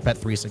ordinary with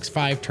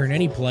Bet365. Turn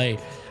any play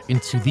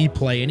into the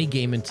play, any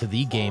game into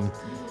the game.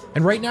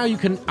 And right now, you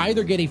can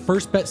either get a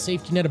first bet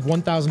safety net of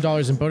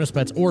 $1,000 in bonus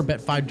bets or bet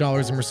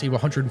 $5 and receive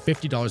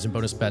 $150 in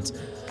bonus bets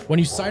when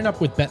you sign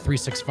up with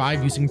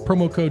Bet365 using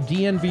promo code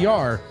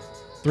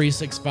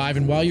DNVR365.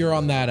 And while you're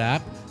on that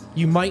app,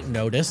 you might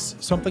notice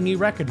something you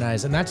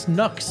recognize, and that's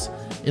Nux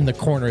in the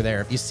corner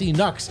there. If you see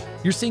Nux,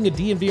 you're seeing a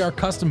DNVR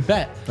custom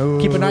bet. Ooh.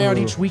 Keep an eye out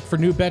each week for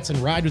new bets and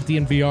ride with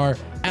DNVR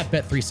at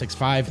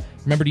Bet365.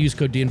 Remember to use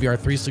code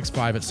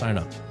DNVR365 at sign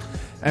up.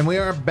 And we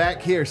are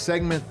back here,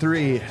 segment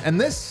 3. And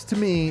this, to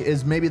me,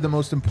 is maybe the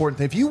most important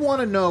thing. If you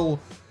want to know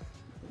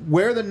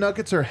where the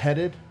Nuggets are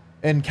headed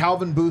and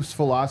Calvin Booth's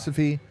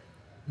philosophy,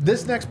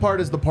 this next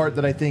part is the part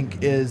that I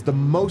think is the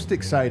most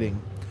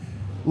exciting.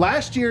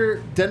 Last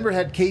year, Denver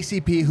had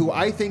KCP, who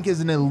I think is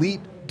an elite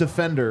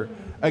defender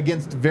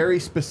against very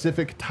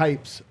specific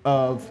types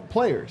of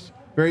players,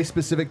 very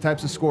specific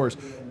types of scorers.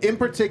 In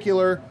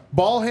particular,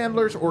 ball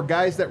handlers or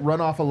guys that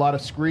run off a lot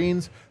of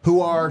screens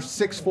who are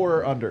 6'4"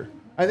 or under.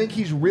 I think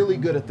he's really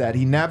good at that.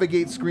 He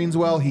navigates screens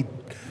well. He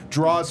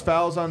draws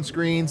fouls on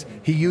screens.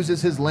 He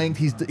uses his length.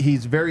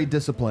 He's very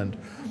disciplined.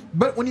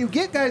 But when you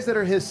get guys that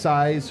are his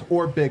size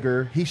or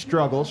bigger, he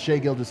struggles. Shai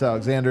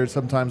Gilgeous-Alexander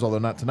sometimes, although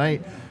not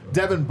tonight.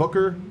 Devin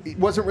Booker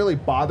wasn't really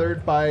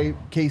bothered by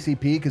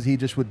KCP because he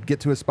just would get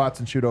to his spots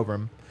and shoot over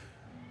him.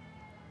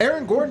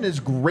 Aaron Gordon is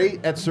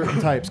great at certain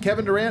types.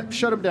 Kevin Durant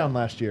shut him down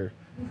last year.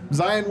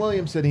 Zion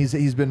Williamson,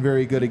 he's been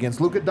very good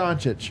against. Luka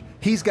Doncic,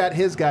 he's got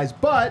his guys,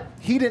 but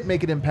he didn't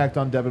make an impact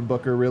on Devin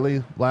Booker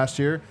really last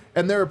year,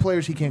 and there are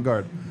players he can't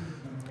guard.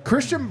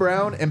 Christian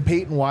Brown and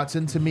Peyton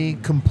Watson, to me,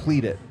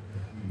 complete it.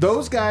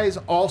 Those guys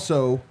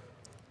also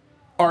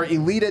are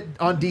elite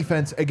on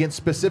defense against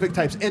specific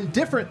types, and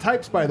different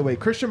types, by the way.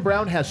 Christian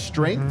Brown has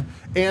strength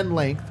and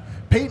length.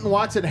 Peyton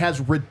Watson has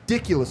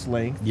ridiculous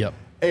length. Yep.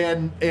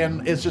 And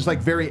it's just like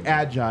very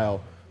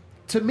agile.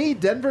 To me,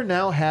 Denver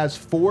now has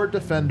 4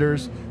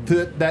 defenders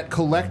that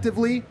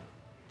collectively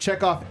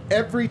check off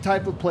every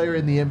type of player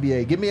in the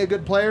NBA. Give me a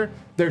good player,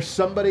 there's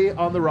somebody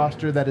on the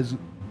roster that is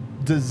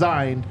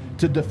designed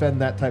to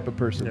defend that type of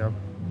person. Yeah.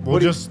 Well,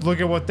 just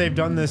look at what they've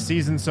done this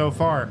season so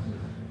far.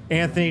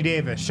 Anthony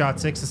Davis shot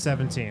 6 of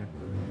 17.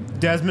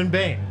 Desmond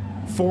Bane,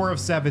 4 of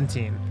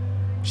 17.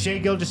 Shai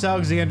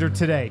Gilgeous-Alexander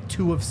today,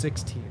 2 of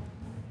 16.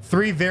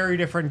 3 very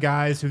different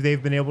guys who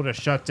they've been able to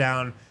shut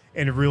down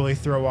and really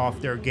throw off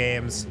their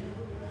games.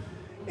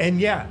 And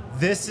yeah,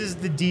 this is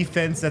the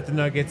defense that the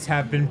Nuggets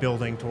have been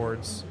building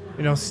towards.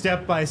 You know,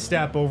 step by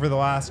step over the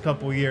last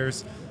couple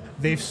years,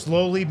 they've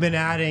slowly been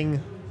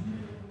adding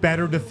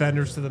better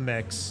defenders to the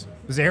mix.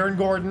 It was Aaron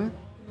Gordon,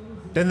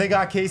 then they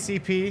got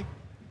KCP,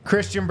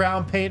 Christian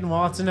Brown, Peyton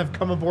Watson have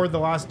come aboard the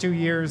last 2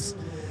 years.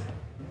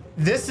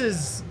 This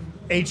is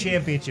a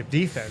championship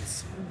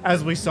defense,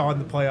 as we saw in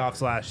the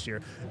playoffs last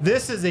year.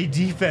 This is a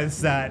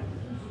defense that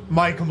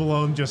Michael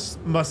Malone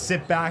just must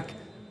sit back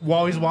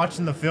while he's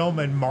watching the film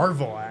and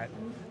marvel at.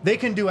 They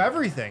can do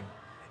everything.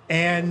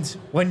 And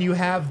when you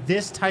have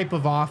this type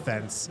of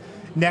offense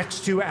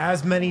next to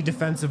as many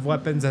defensive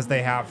weapons as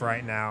they have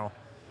right now,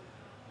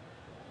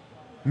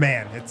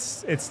 man,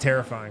 it's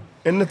terrifying.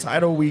 In the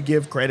title, we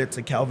give credit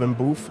to Calvin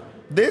Booth.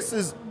 This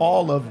is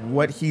all of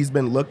what he's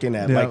been looking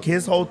at. Like,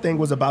 his whole thing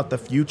was about the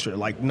future,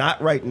 like,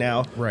 not right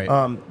now. Right.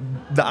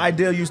 The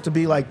ideal used to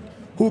be, like,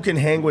 who can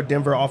hang with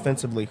Denver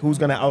offensively? Who's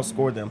going to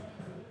outscore them?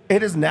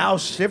 It has now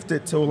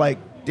shifted to, like,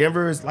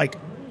 Denver is, like,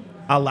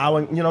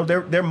 allowing, you know,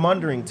 they're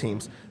mundering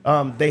teams.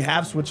 They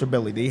have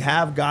switchability. They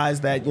have guys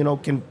that, you know,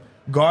 can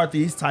guard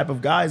these type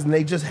of guys, and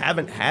they just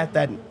haven't had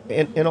that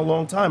in a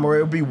long time. Or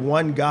it would be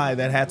one guy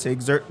that had to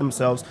exert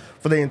themselves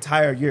for the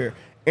entire year.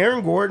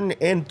 Aaron Gordon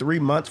in 3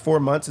 months, 4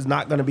 months is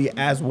not going to be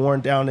as worn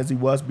down as he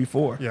was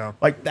before. Yeah.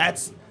 Like,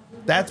 that's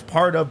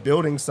part of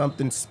building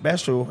something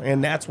special,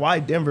 and that's why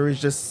Denver is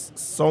just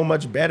so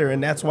much better,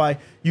 and that's why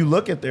you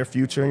look at their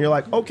future and you're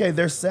like, okay,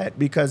 they're set,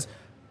 because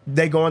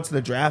they go into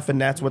the draft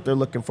and that's what they're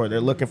looking for. They're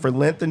looking for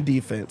length and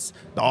defense.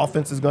 The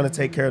offense is going to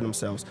take care of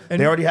themselves. And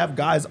they already have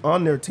guys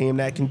on their team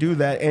that can do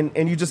that,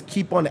 and you just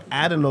keep on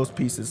adding those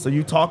pieces. So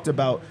you talked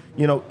about,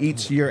 you know,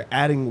 each year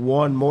adding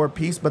one more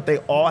piece, but they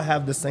all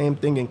have the same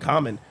thing in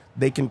common.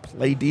 They can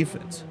play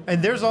defense.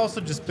 And there's also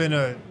just been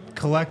a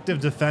collective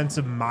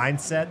defensive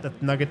mindset that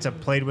the Nuggets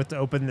have played with to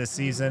open this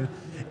season.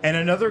 And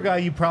another guy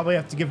you probably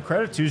have to give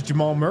credit to is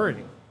Jamal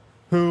Murray,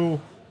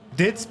 who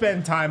did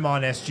spend time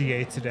on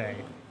SGA today,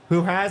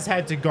 who has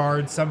had to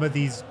guard some of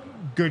these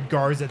good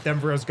guards that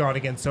Denver has gone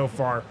against so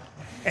far.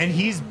 And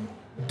he's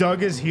dug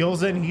his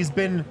heels in. He's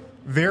been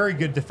very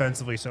good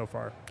defensively so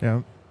far.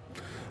 Yeah.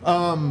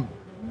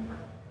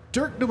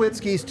 Dirk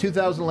Nowitzki's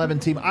 2011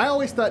 team, I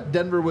always thought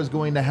Denver was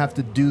going to have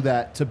to do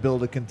that to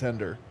build a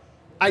contender.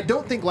 I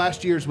don't think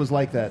last year's was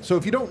like that. So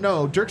if you don't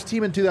know, Dirk's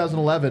team in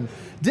 2011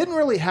 didn't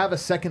really have a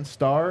second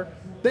star.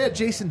 They had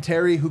Jason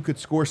Terry, who could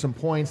score some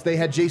points. They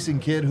had Jason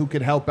Kidd, who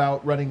could help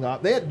out running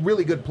up. They had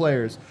really good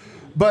players.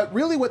 But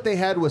really what they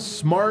had was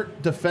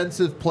smart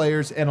defensive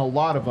players, and a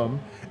lot of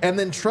them, and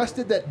then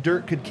trusted that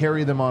Dirk could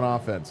carry them on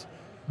offense.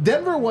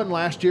 Denver won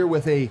last year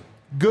with a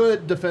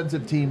good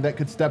defensive team that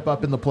could step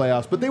up in the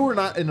playoffs, but they were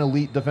not an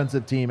elite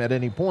defensive team at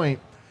any point,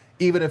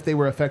 even if they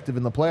were effective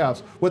in the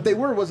playoffs. What they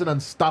were was an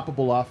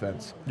unstoppable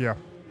offense. Yeah.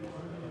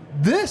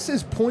 This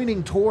is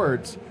pointing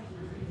towards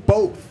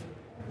both.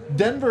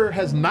 Denver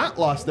has not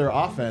lost their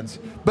offense,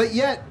 but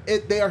yet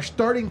they are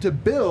starting to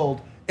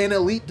build an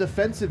elite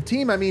defensive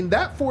team. I mean,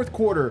 that fourth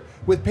quarter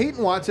with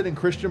Peyton Watson and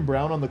Christian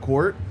Brown on the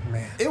court,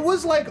 it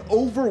was like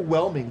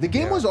overwhelming. The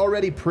game was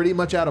already pretty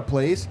much out of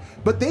place,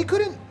 but they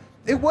couldn't.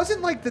 It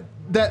wasn't like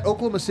that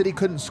Oklahoma City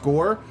couldn't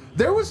score.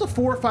 There was a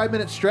 4 or 5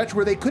 minute stretch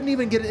where they couldn't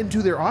even get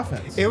into their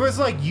offense. It was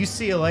like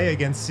UCLA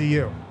against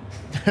CU.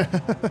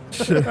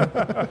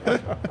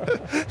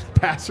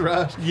 Pass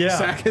rush,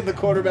 sacking the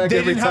quarterback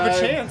every time.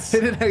 They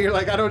didn't have a chance. You're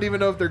like, I don't even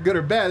know if they're good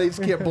or bad. They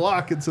just can't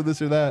block, and so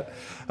this or that.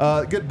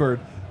 Good bird.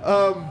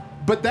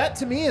 But that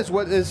to me is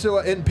what is so.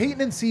 And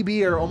Peyton and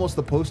CB are almost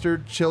the poster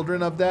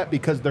children of that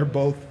because they're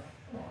both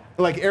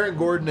like Aaron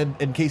Gordon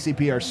and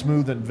KCP are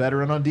smooth and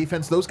veteran on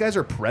defense. Those guys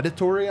are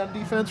predatory on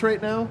defense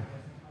right now.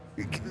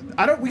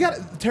 We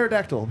got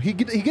pterodactyl. He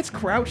gets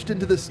crouched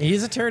into this.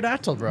 He's a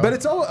pterodactyl, bro. But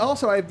it's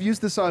also I've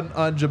used this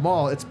on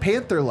Jamal. It's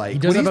panther-like. He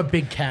does have a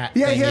big cat.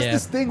 Yeah, he has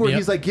this thing where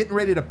he's like getting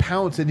ready to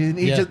pounce, and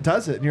he just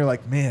does it, and you're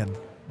like, man.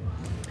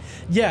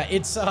 Yeah,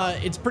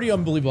 it's pretty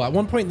unbelievable. At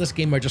one point in this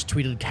game, I just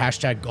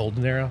tweeted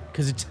 #Golden Era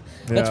because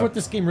that's what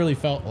this game really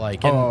felt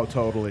like. And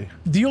totally.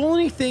 The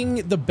only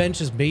thing the bench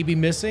is maybe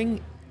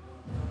missing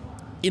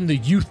in the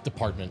youth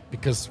department,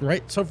 because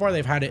so far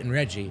they've had it in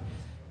Reggie,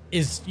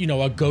 is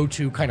a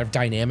go-to kind of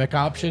dynamic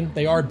option.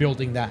 They are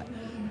building that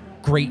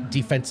great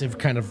defensive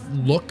kind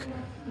of look.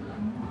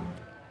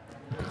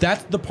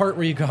 That's the part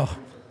where you go,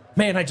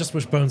 man, I just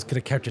wish Bones could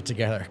have kept it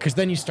together, because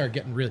then you start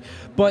getting really.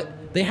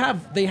 But they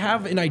have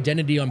an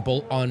identity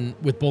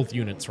with both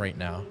units right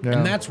now,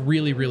 and that's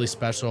really, really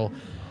special.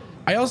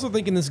 I also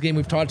think in this game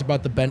we've talked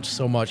about the bench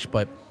so much,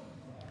 but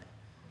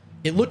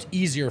it looked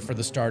easier for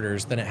the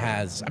starters than it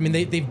has. I mean,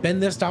 they've been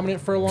this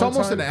dominant for a long time. It's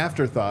almost an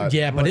afterthought.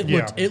 Yeah, but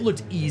it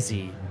looked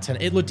easy.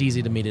 It looked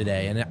easy to me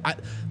today, and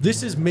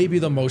this is maybe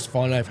the most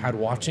fun I've had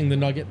watching the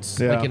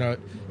Nuggets, like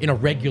in a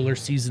regular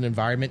season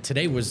environment.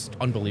 Today was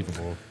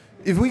unbelievable.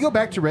 If we go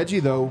back to Reggie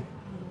though,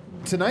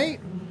 tonight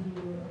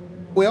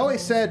we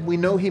always said we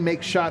know he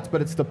makes shots,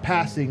 but it's the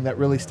passing that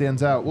really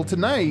stands out. Well,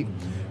 tonight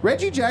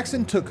Reggie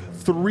Jackson took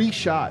 3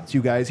 shots.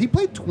 You guys, he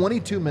played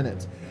 22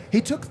 minutes.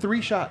 He took 3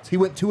 shots. He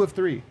went 2 of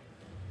 3.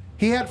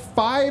 He had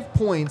 5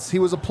 points. He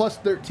was a plus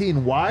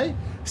 13. Why?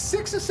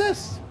 6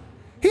 assists.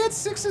 He had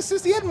 6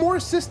 assists. He had more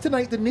assists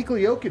tonight than Nikola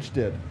Jokic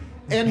did.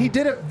 And he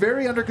did it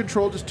very under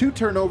control, just 2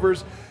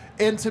 turnovers.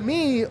 And to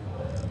me,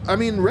 I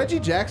mean, Reggie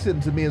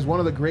Jackson to me is one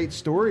of the great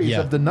stories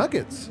of the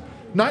Nuggets.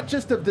 Not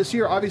just of this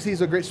year. Obviously,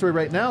 he's a great story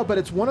right now, but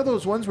it's one of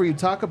those ones where you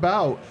talk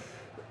about,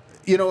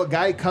 a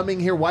guy coming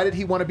here. Why did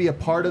he want to be a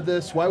part of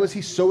this? Why was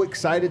he so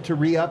excited to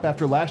re-up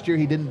after last year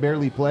he didn't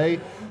barely play?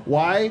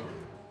 Why?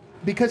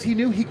 Because he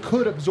knew he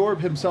could absorb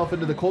himself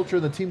into the culture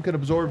and the team could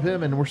absorb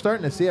him, and we're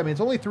starting to see. I mean,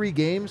 it's only 3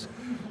 games,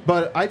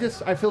 but I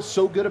feel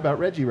so good about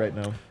Reggie right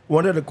now.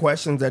 One of the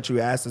questions that you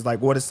asked is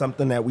like, what is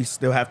something that we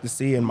still have to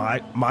see? And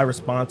my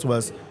response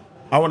was,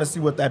 I want to see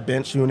what that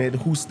bench unit,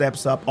 who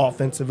steps up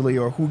offensively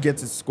or who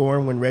gets it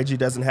scoring when Reggie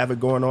doesn't have it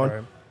going on.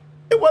 Right.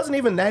 It wasn't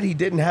even that he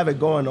didn't have it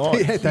going on.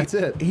 That's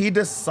it. He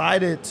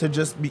decided to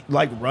just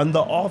run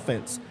the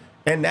offense,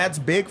 and that's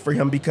big for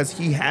him because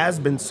he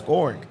has been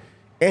scoring.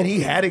 And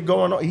he had it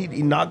going on.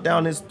 He knocked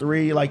down his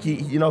 3. Like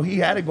he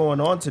had it going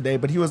on today.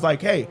 But he was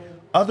like, "Hey,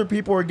 other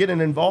people are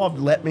getting involved.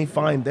 Let me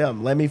find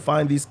them. Let me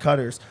find these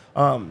cutters.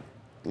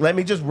 Let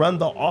me just run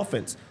the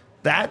offense."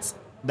 That's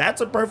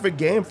a perfect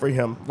game for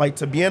him. Like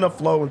to be in a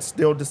flow and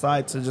still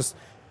decide to just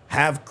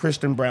have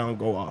Christian Brown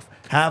go off,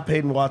 have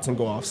Peyton Watson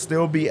go off,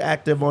 still be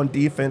active on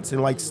defense,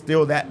 and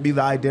still that be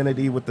the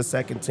identity with the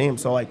second team.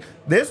 So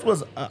this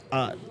was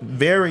a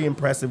very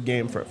impressive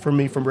game for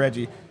me from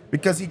Reggie.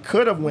 Because he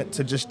could have went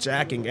to just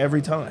jacking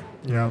every time.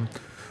 Yeah.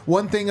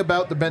 One thing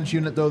about the bench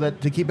unit, though,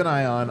 that to keep an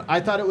eye on, I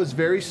thought it was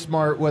very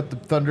smart what the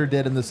Thunder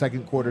did in the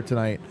second quarter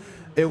tonight.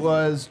 It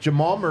was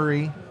Jamal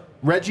Murray.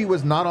 Reggie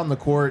was not on the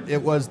court.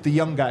 It was the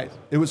young guys.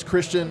 It was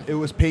Christian. It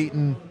was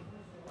Peyton.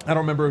 I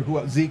don't remember who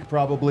else. Zeke,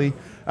 probably.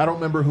 I don't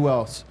remember who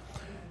else.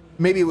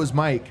 Maybe it was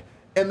Mike.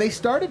 And they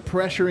started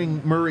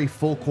pressuring Murray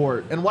full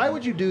court. And why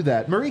would you do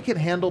that? Murray can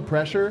handle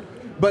pressure,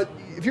 but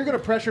if you're going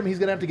to pressure him, he's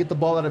going to have to get the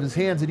ball out of his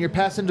hands. And you're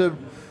passing to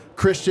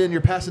Christian, you're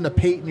passing to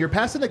Peyton, you're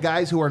passing to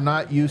guys who are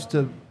not used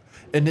to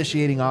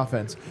initiating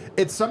offense.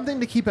 It's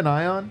something to keep an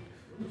eye on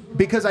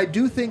because I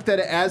do think that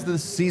as the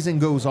season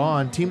goes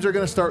on, teams are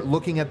going to start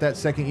looking at that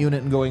second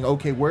unit and going,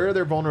 okay, where are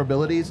their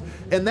vulnerabilities?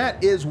 And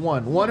that is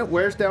one. One, it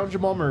wears down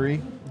Jamal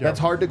Murray. That's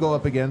hard to go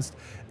up against.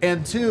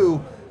 And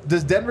 2,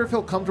 does Denver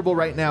feel comfortable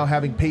right now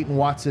having Peyton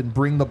Watson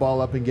bring the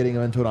ball up and getting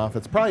him into an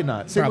offense? Probably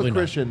not. Same with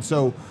Christian.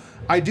 So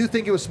I do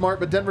think it was smart,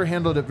 but Denver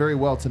handled it very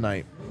well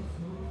tonight.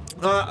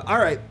 All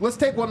right, let's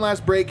take one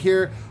last break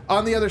here.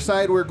 On the other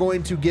side, we're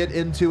going to get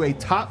into a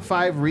top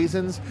 5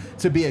 reasons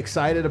to be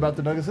excited about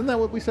the Nuggets. Isn't that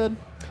what we said?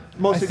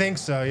 I think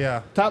so,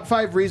 yeah. Top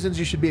 5 reasons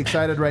you should be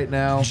excited right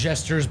now.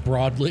 Gestures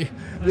broadly.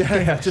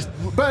 Yeah.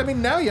 But I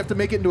mean, now you have to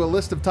make it into a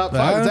list of top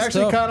 5. It's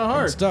actually kind of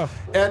hard. It's tough.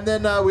 And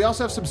then we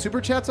also have some super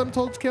chats, I'm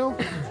told, Skill.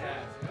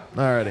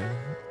 Alrighty.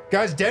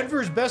 Guys,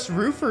 Denver's best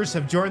roofers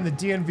have joined the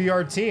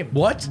DNVR team.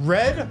 What?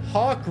 Red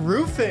Hawk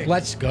Roofing.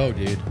 Let's go,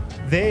 dude.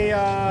 They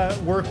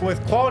work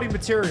with quality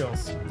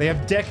materials. They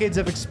have decades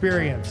of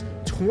experience.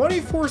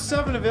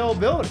 24/7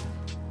 availability.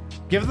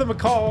 Give them a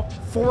call,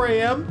 4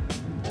 a.m.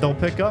 They'll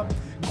pick up.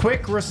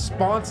 Quick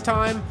response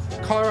time.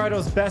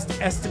 Colorado's best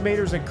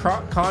estimators and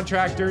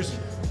contractors.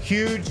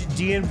 Huge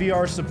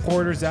DNVR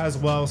supporters as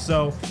well.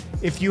 So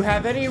if you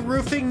have any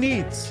roofing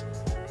needs,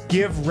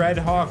 give Red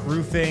Hawk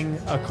Roofing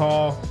a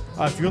call.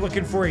 If you're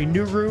looking for a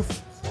new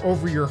roof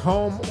over your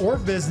home or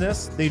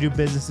business, they do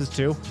businesses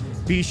too,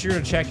 be sure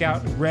to check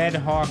out Red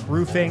Hawk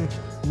Roofing.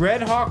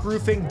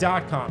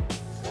 RedHawkRoofing.com.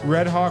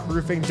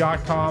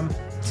 RedHawkRoofing.com.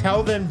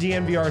 Tell them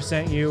DNVR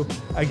sent you.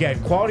 Again,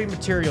 quality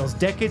materials,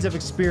 decades of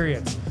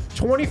experience,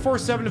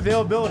 24/7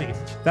 availability.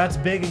 That's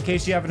big in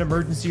case you have an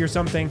emergency or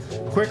something.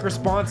 Quick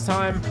response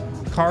time.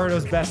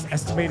 Colorado's best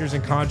estimators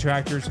and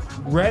contractors.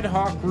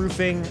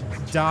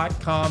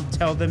 RedHawkRoofing.com.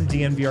 Tell them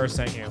DNVR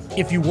sent you.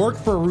 If you work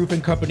for a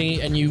roofing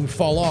company and you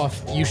fall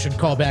off, you should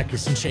call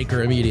Backus and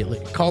Shaker immediately.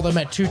 Call them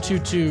at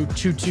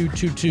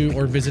 222-2222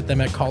 or visit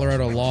them at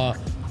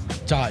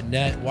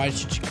coloradolaw.net. Why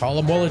should you call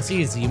them? Well, it's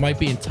easy. You might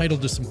be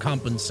entitled to some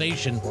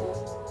compensation,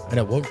 and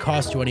it won't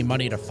cost you any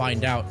money to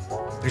find out.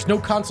 There's no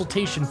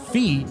consultation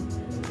fee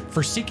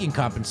for seeking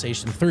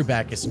compensation through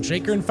Backus and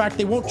Shaker. In fact,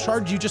 they won't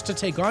charge you just to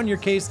take on your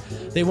case.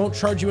 They won't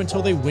charge you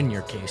until they win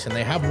your case. And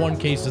they have won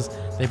cases.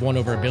 They've won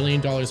over $1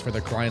 billion for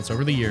their clients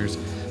over the years.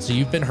 So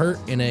you've been hurt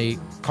in a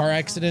car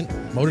accident,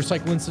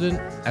 motorcycle incident,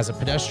 as a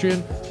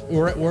pedestrian,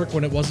 or at work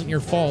when it wasn't your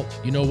fault.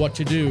 You know what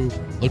to do.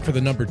 Look for the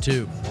number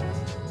 2.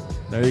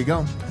 There you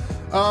go.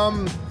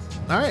 All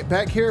right,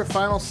 back here,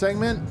 final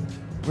segment.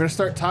 We're gonna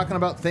start talking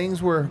about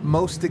things we're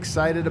most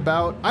excited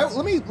about.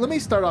 Let me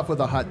start off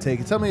with a hot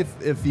take. Tell me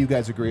if you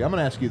guys agree. I'm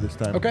gonna ask you this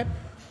time. Okay.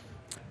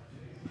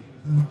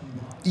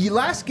 The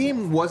last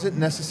game wasn't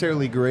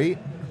necessarily great,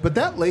 but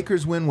that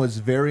Lakers win was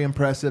very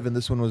impressive, and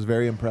this one was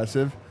very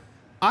impressive.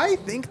 I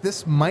think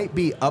this might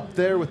be up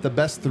there with the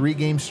best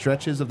 3-game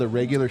stretches of the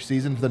regular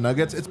season for the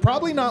Nuggets. It's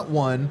probably not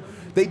one.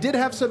 They've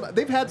had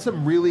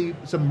some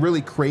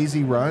really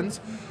crazy runs.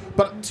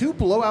 But 2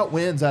 blowout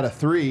wins out of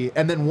 3,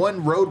 and then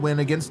 1 road win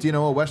against,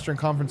 a Western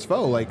Conference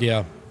foe.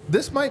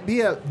 This might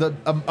be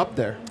up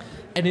there.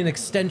 And an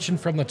extension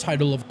from the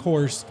title, of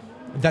course,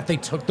 that they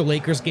took the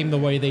Lakers game the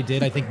way they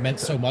did, I think meant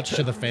so much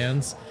to the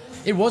fans.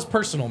 It was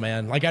personal,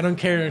 man. I don't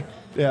care.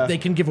 Yeah. They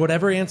can give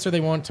whatever answer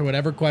they want to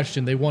whatever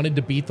question. They wanted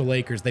to beat the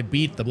Lakers. They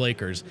beat the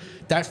Lakers.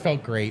 That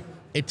felt great.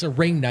 It's a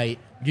ring night.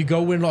 You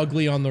go win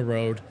ugly on the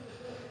road.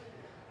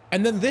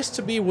 And then this,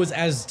 to me, was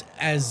as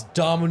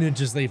dominant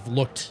as they've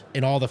looked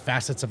in all the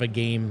facets of a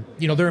game.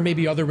 There are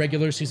maybe other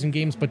regular season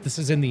games, but this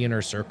is in the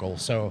inner circle.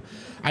 So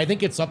I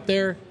think it's up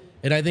there.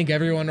 And I think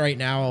everyone right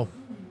now,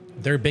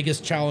 their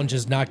biggest challenge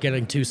is not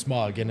getting too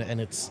smug. And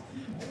it's...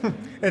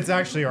 It's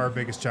actually our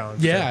biggest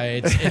challenge. Yeah,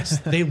 it's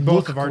they both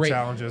look of our great.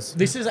 challenges.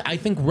 This is, I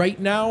think, right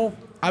now,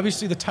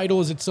 obviously the title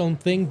is its own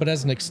thing, but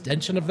as an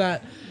extension of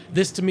that,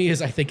 this to me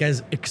is, I think,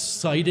 as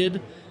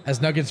excited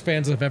as Nuggets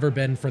fans have ever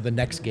been for the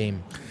next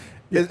game.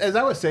 As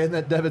I was saying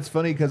that, Dev, it's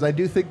funny because I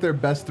do think their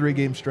best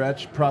 3-game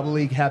stretch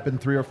probably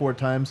happened 3 or 4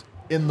 times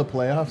in the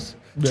playoffs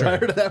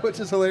prior to that, which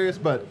is hilarious.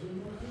 But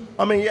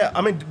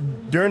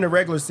during the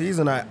regular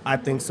season, I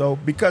think so,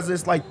 because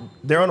it's like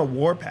they're on a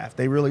war path.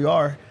 They really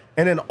are.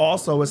 And then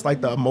also it's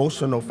like the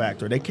emotional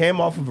factor. They came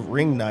off of a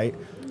ring night.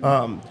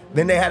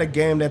 Then they had a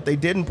game that they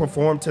didn't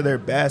perform to their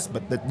best,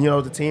 but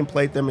the team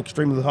played them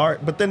extremely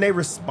hard. But then they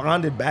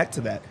responded back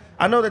to that.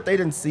 I know that they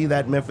didn't see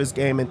that Memphis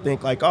game and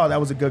think like, oh, that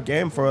was a good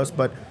game for us,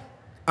 but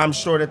I'm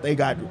sure that they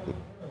got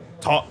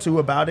talked to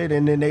about it,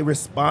 and then they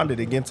responded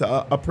against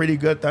a pretty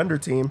good Thunder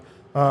team,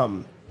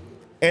 and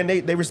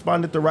they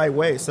responded the right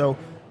way. So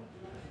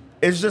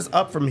it's just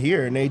up from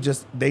here, and they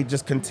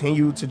just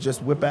continue to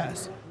just whip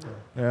ass.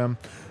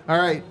 All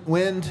right,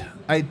 Wind,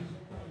 I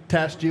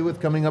tasked you with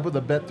coming up with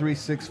a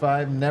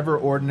Bet365 never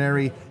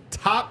ordinary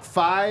top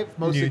 5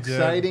 most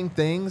exciting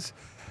things.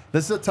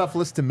 This is a tough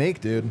list to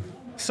make, dude.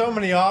 So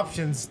many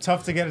options,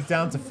 tough to get it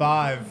down to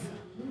 5.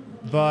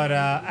 But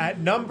at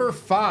number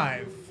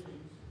 5,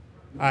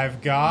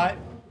 I've got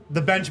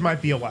the bench might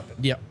be a weapon.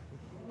 Yep.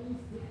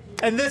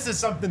 And this is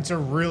something to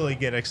really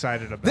get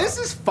excited about. This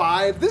is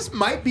 5. This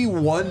might be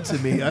 1 to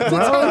me.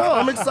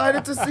 I'm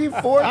excited to see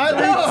 4. I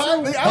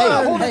know.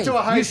 I hold it to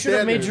a high You should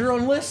have made your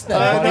own list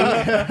then,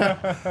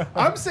 buddy.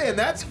 I'm saying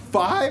that's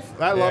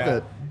 5. I love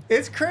it.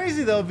 It's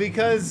crazy, though,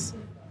 because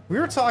we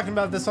were talking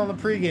about this on the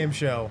pregame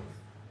show.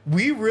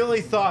 We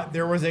really thought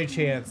there was a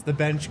chance the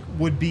bench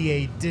would be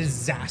a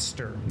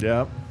disaster.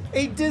 Yep.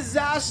 A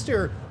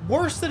disaster.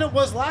 Worse than it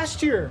was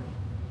last year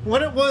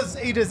when it was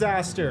a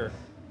disaster.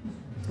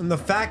 And the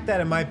fact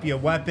that it might be a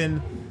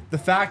weapon, the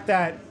fact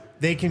that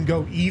they can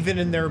go even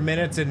in their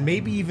minutes and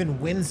maybe even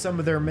win some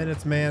of their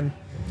minutes, man,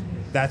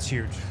 that's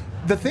huge.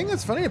 The thing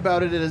that's funny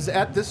about it is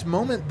at this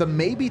moment, the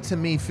maybe to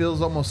me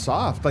feels almost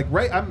soft. Like,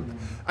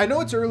 I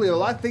know it's early, a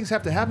lot of things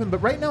have to happen, but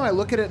right now I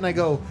look at it and I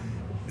go,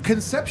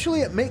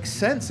 conceptually it makes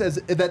sense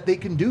that they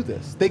can do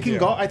this. They can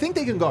guard. I think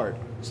they can guard.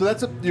 So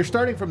you're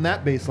starting from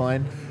that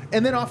baseline.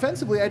 And then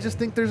offensively, I just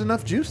think there's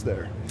enough juice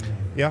there.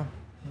 Yeah.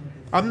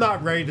 I'm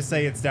not ready to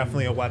say it's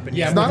definitely a weapon.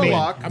 Yeah, it's not a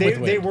lock.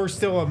 They were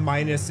still a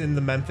minus in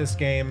the Memphis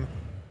game.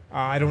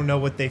 I don't know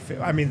what they.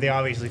 They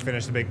obviously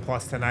finished a big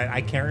plus tonight.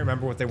 I can't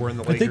remember what they were in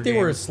the Lakers game. I think they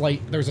were a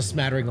slight. There was a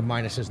smattering of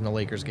minuses in the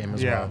Lakers game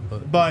as well.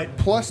 But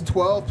plus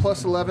 12,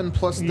 plus 11,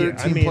 plus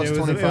 13, plus 25.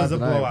 It was a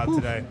blowout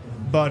today.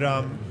 But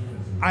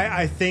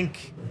I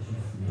think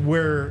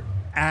we're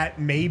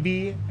at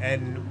maybe,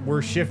 and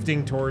we're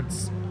shifting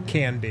towards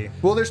can be.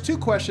 Well, there's two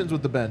questions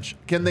with the bench.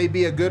 Can they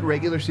be a good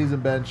regular season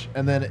bench?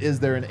 And then is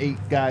there an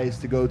 8 guys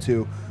to go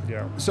to?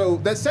 Yeah. So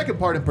that second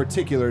part in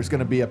particular is going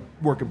to be a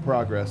work in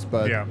progress.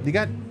 But you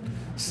got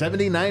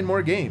 79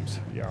 more games.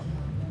 Yeah.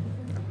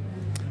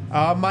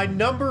 My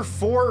number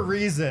 4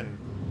 reason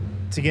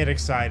to get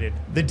excited,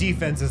 the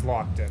defense is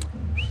locked in.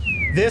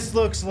 This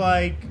looks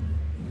like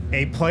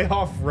a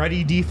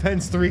playoff-ready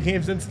defense 3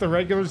 games into the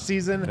regular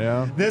season.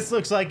 Yeah. This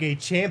looks like a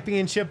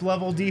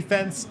championship-level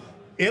defense.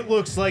 It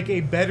looks like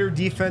a better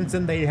defense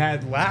than they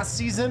had last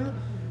season,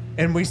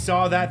 and we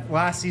saw that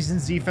last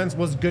season's defense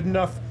was good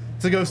enough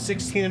to go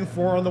 16-4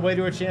 on the way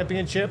to a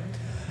championship.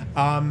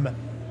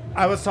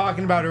 I was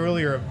talking about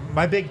earlier,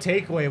 my big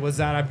takeaway was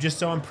that I'm just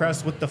so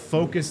impressed with the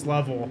focus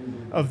level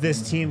of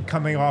this team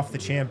coming off the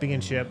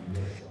championship,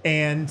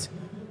 and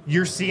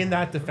you're seeing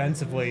that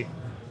defensively.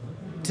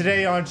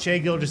 Today on Shai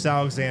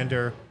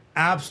Gilgeous-Alexander,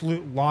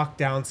 absolute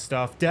lockdown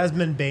stuff.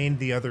 Desmond Bane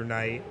the other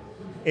night.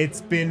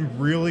 It's been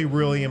really,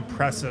 really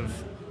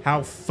impressive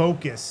how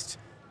focused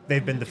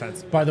they've been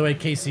defensive. By the way,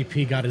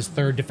 KCP got his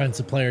 3rd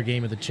defensive player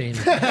game of the chain.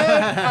 All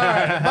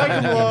right,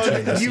 Mike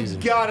Malone, you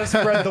got to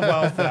spread the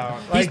wealth out.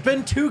 He's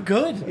been too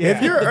good. Yeah.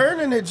 If you're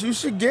earning it, you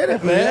should get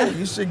it, man.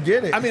 You should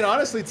get it. I mean,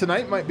 honestly,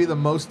 tonight might be the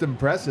most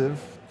impressive.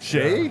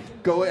 Shai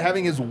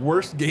having his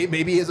worst game,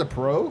 maybe as a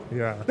pro.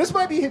 Yeah, this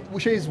might be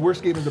Shai's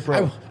worst game as a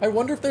pro. I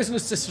wonder if there's an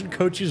assistant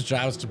coach's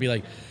job to be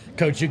like,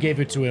 Coach, you gave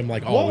it to him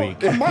all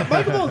week.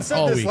 Michael Malone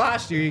said this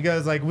last year. He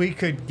goes we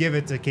could give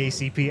it to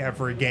KCP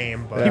every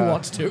game, but he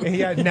wants to.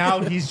 Yeah, now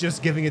he's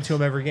just giving it to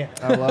him every game.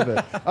 I love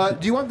it.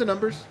 Do you want the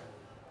numbers?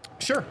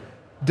 Sure.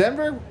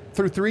 Denver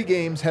through 3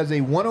 games has a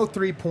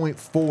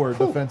 103.4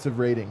 defensive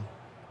rating.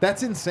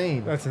 That's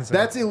insane.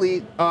 That's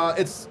elite.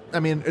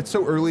 It's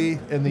so early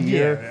in the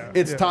year.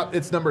 It's top.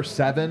 It's number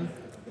 7,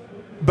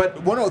 but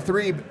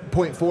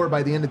 103.4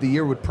 by the end of the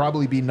year would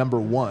probably be number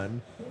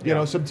 1. You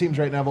know, some teams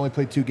right now have only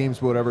played 2 games,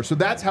 but whatever. So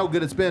that's how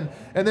good it's been.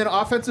 And then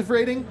offensive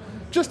rating,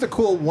 just a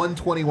cool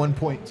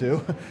 121.2.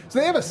 So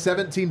they have a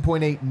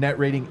 17.8 net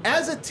rating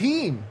as a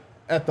team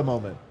at the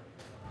moment.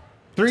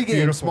 3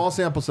 games, small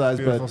sample size,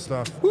 beautiful but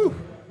stuff. Woo,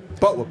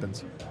 butt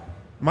whoopings.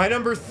 My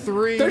number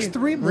 3 There's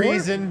 3 more?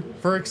 reason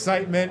for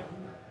excitement,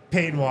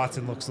 Peyton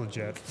Watson looks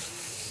legit.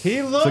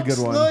 He looks a good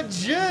one.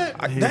 legit.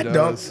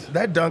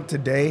 That dunk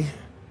today,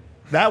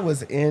 that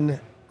was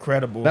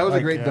incredible. That was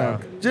a great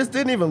dunk. Just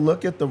didn't even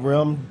look at the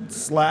rim,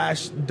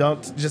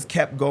 dunked, just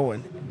kept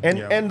going.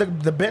 And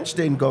the bench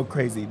didn't go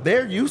crazy.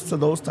 They're used to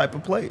those type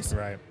of plays.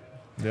 Right.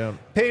 Yeah.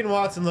 Peyton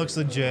Watson looks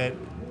legit,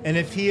 and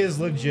if he is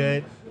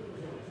legit,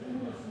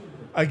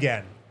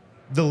 again,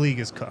 the league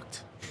is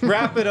cooked.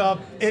 Wrap it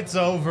up. It's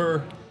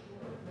over.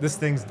 This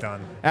thing's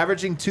done.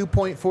 Averaging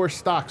 2.4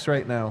 stocks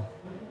right now.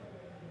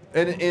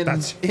 And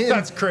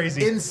that's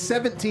crazy. In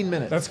 17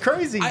 minutes. That's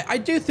crazy. I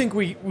do think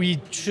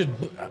we should,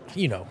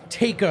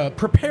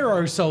 prepare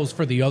ourselves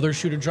for the other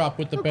shooter drop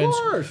with the bench.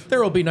 Course.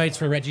 There will be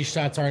nights where Reggie's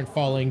shots aren't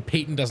falling.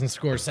 Peyton doesn't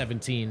score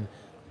 17.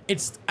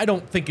 I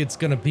don't think it's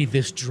going to be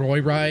this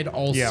joyride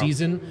all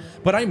season.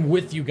 But I'm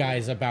with you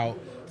guys about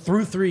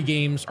through 3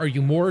 games. Are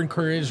you more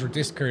encouraged or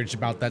discouraged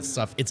about that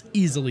stuff? It's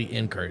easily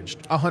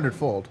encouraged.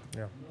 100-fold.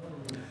 Yeah.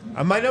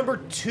 My number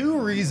 2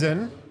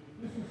 reason.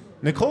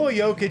 Nikola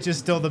Jokic is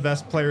still the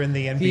best player in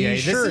the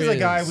NBA. This is a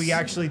guy we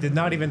actually did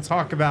not even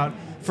talk about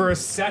for a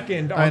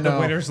second on the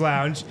Winners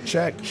Lounge.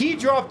 Check. He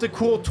dropped a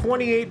cool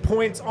 28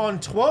 points on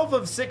 12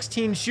 of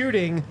 16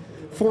 shooting,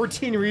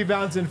 14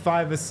 rebounds and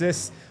 5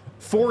 assists,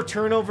 4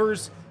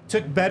 turnovers,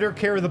 took better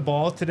care of the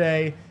ball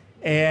today,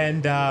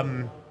 and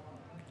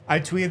I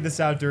tweeted this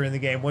out during the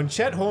game. When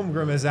Chet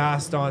Holmgren is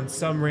asked on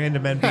some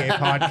random NBA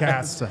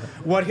podcast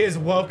what his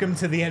welcome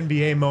to the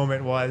NBA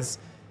moment was,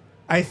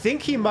 I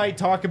think he might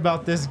talk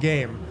about this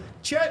game.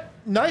 Chet,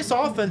 nice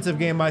offensive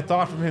game I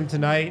thought from him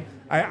tonight.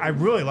 I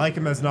really like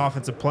him as an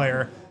offensive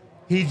player.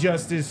 He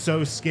just is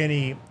so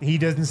skinny. He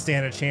doesn't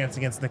stand a chance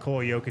against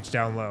Nikola Jokic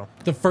down low.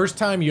 The first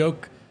time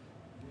Jokic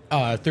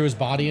threw his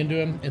body into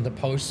him in the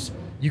post,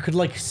 you could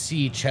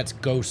see Chet's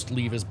ghost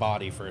leave his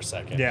body for a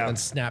second and then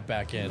snap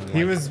back in.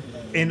 He was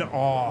in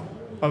awe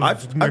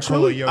of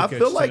Nikola Jokic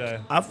today.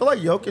 I feel like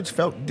Jokic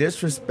felt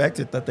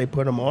disrespected that they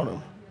put him on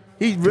him.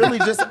 He really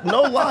just,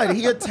 no lie,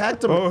 he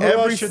attacked him who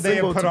every else should they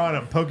have single put on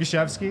him?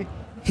 Pokashevsky?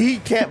 he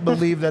can't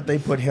believe that they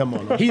put him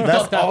on him. He That's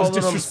thought that was all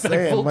that I'm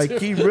disrespectful, saying. Like,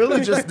 too. he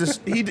really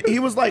just he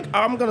was like,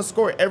 I'm gonna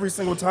score every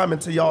single time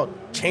until y'all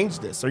change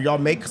this or y'all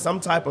make some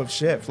type of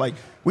shift. Like,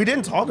 we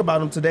didn't talk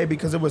about him today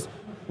because it was,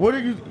 what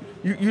are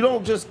you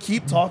don't just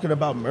keep talking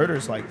about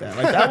murders like that.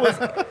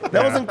 Like,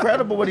 that was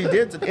incredible what he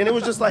did. And it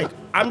was just like,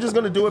 I'm just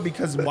gonna do it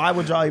because why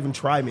would y'all even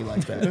try me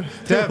like that?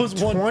 That was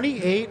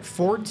 28,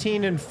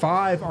 14, and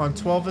 5 on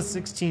 12 of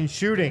 16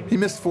 shooting He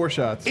missed 4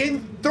 shots. in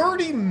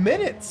 30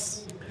 minutes.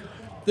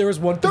 There was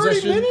one 30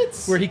 possession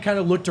minutes? where he kind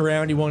of looked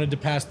around. He wanted to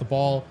pass the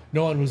ball.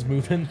 No one was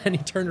moving. And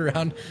he turned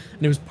around,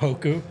 and it was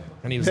Poku.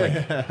 And he was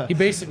like, he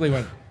basically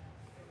went.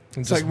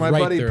 It's like my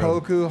buddy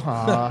Poku.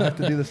 I have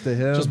to do this to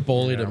him. Just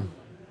bullied him.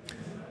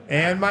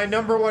 And my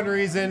number one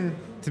reason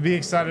to be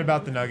excited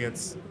about the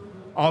Nuggets,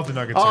 all the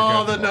Nuggets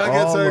All are the good.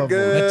 Nuggets All are of them.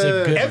 good. That's a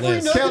good Every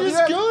list. Nugget Cal, is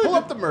yeah, good. Pull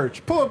up the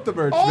merch. Pull up the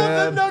merch, All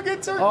man. the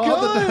Nuggets are All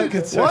good. the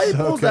Nuggets are While he so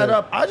pulls good. that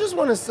up, I just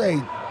want to say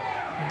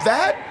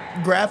that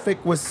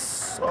graphic was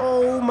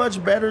so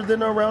much better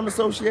than a round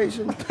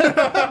association.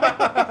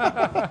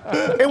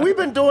 And we've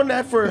been doing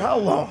that for how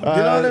long? You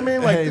know what I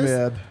mean? Like, hey,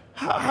 man.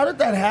 How did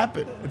that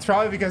happen? It's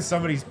probably because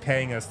somebody's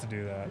paying us to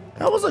do that.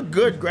 That was a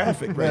good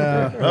graphic right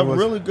Yeah, there. it A was.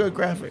 really good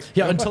graphic.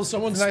 Yeah, until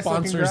someone Nice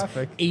looking sponsors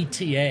graphic.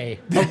 ATA.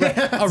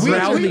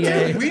 Around we the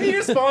A. need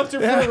a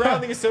sponsor for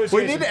Around the Association.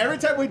 We need to, every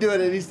time we do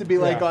it, it needs to be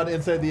like Yeah. on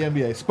Inside the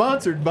NBA.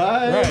 Sponsored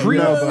by. Right. Pre-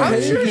 nobody.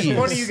 I'm sure Jeez.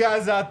 one of you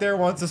guys out there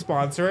wants to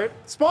sponsor it.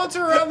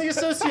 Sponsor Around the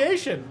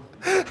Association.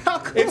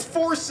 It's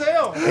for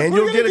sale. And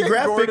We're you'll get gonna a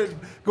graphic.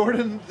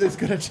 Gordon is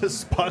going to just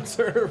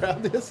sponsor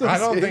Around the Association. I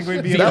don't think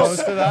we'd be Via,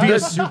 opposed to that. via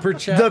super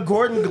chat. The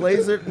Gordon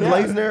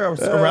Glazner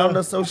Around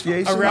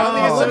Association. Around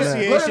the Oh, look at-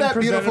 Association Look at that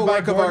presented beautiful by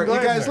work of art.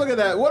 Gordon You guys, Glazner. look at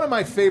that. One of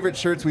my favorite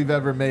shirts we've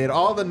ever made.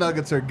 All the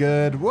Nuggets are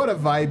good. What a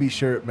vibey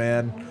shirt,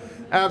 man.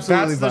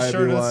 Absolutely That's the vibey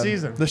shirt of the one.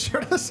 season. The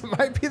shirt of the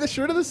might be the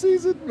shirt of the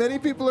season. Many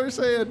people are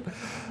saying.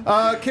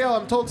 Kale,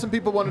 I'm told some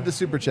people wanted to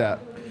super chat.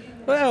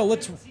 Well,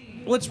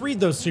 let's read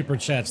those super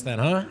chats then,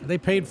 huh? They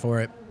paid for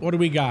it. What do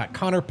we got?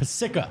 Connor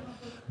Pasica.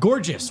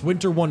 Gorgeous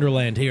winter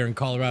wonderland here in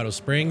Colorado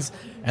Springs,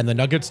 and the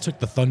Nuggets took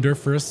the Thunder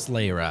for a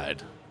sleigh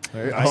ride. Oh,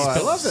 I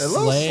love it. A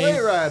little Sleigh. sleigh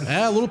ride.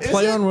 Yeah, a little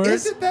play on words.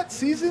 Is it that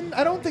season?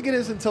 I don't think it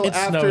is until It's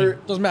after. snowing.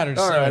 Doesn't matter. It's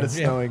All snowing. right, it's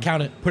Yeah, snowing.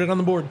 Count it. Put it on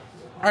the board.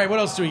 All right, what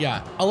else do we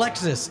got?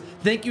 Alexis,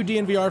 thank you,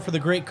 DNVR, for the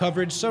great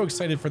coverage. So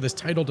excited for this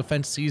title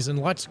defense season.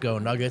 Let's go,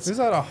 Nuggets. Is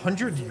that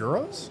 100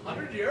 euros?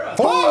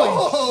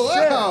 Oh,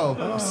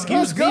 wow. Excuse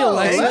Let's me, go,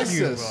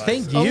 Alexis.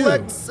 Thank you.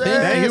 Alexis.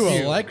 Thank you, Thank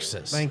you.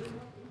 Alexis. Thank you.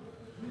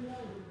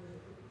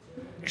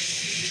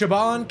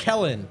 Shaban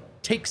Kellen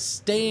takes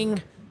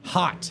staying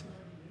hot.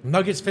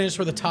 Nuggets finished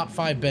with a top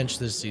 5 bench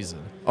this season.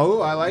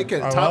 Oh, I like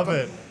it. I Top love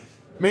it.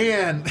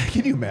 Man,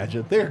 can you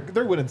imagine? They're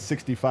winning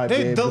 65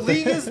 games. The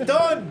league is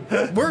done.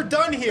 We're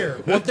done here.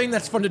 One thing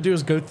that's fun to do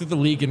is go through the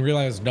league and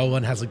realize no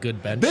one has a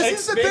good bench. This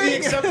is the Maybe thing.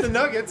 except the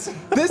Nuggets.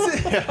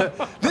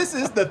 This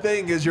is the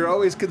thing is you're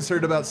always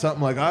concerned about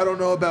something like I don't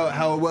know about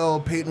how well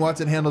Peyton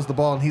Watson handles the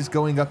ball and he's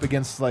going up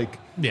against like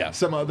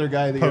some other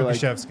guy that you're like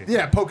Pokashevsky.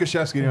 yeah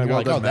Pokashevsky and you're like, well,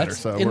 it doesn't matter. that's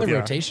So in the we're-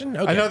 rotation?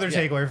 Okay. Another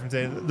yeah. takeaway from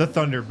today: the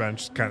Thunder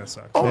bench kind of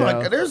sucks. Oh my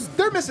Yeah. God,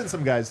 they're missing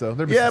some guys though.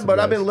 They're missing yeah, some but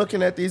I've guys. been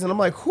looking at these and I'm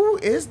like, who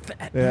is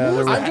that? Yeah, Who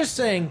is they're- I'm just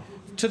saying,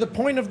 to the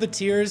point of the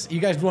tiers, you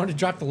guys wanted to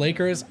drop the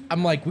Lakers.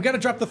 I'm like, we got to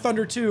drop the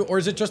Thunder too, or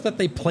is it just that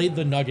they played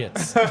the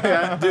Nuggets?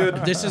 yeah, dude.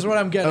 This is what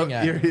I'm getting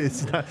at.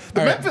 It's not,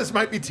 the All right. Memphis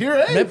might be tier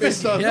A Memphis,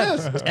 based on yeah,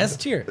 this. S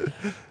tier.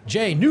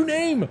 Jay, new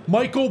name,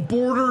 Michael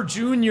Border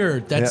Jr.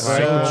 That's Yeah,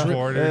 so right. true.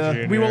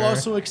 Porter Jr. We will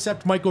also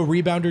accept Michael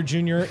Rebounder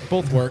Jr.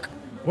 Both work.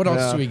 What else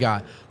Yeah. do we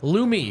got?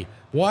 Lumi.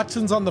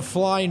 Watson's on the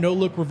fly,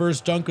 no-look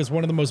reverse dunk is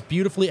one of the most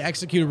beautifully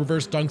executed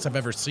reverse dunks I've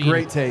ever seen.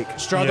 Great take.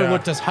 Strother Yeah.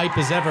 looked as hype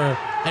as ever,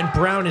 and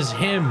Brown is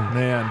him.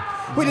 Man,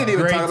 we didn't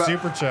even Great talk about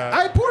super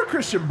chat. Poor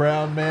Christian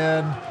Brown,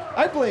 man.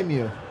 I blame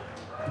you.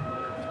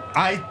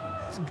 I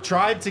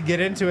tried to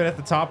get into it at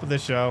the top of the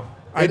show.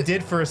 I It-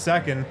 did for a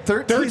second.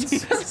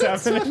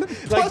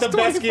 13-7, like the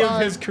best game of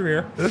 25. his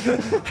career.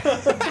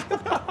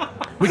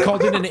 We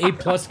called it an A+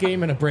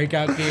 game and a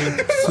breakout game.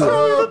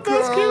 Oh,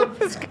 God.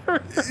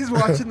 He's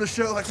watching the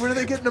show like, when are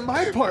they getting to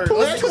my part?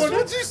 Like,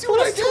 did you see what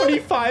I did?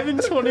 25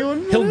 and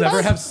 21. He'll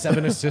never have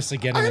 7 assists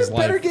again I in had his a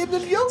better life. game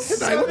than Young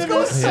tonight.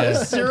 Let's go. Yeah.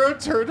 0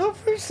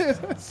 turnovers.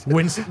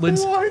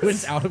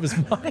 Wins out of his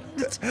mind.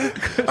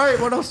 All right,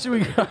 what else do we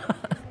got?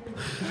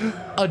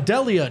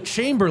 Adelia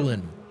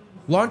Chamberlain.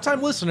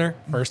 Longtime listener,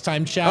 first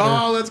time chatter.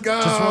 Oh, let's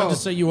go. Just wanted to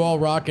say you all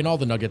rock and all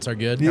the Nuggets are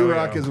good. You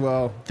rock as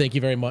well. Thank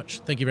you very much.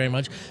 Thank you very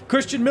much.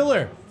 Christian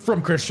Miller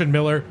from Christian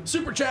Miller.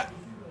 Super chat.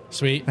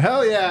 Sweet.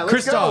 Hell yeah. Let's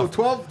Christoph.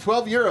 go.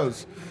 12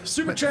 euros.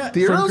 Super chat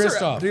The from Euros,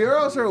 Christoph. the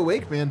Euros are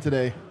awake, man,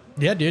 today.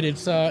 Yeah, dude,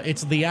 it's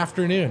the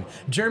afternoon.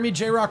 Jeremy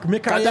J. Rock,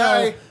 Michael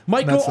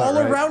That's not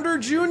All-Arounder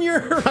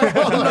Jr.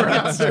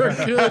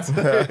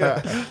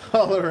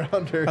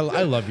 All-arounder.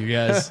 I love you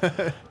guys.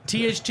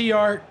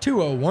 THTR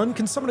 201.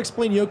 Can someone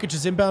explain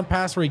Jokic's inbound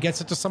pass where he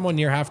gets it to someone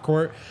near half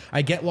court?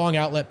 I get long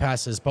outlet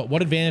passes, but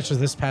what advantage does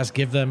this pass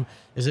give them?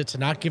 Is it to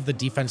not give the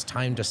defense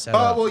time to set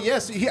up? Well,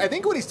 yes. I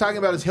think what he's talking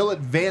about is he'll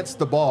advance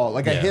the ball,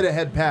 like a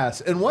hit-ahead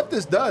pass. And what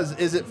this does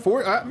is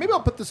maybe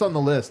I'll put this on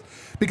the list,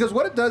 because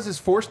what it does is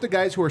force the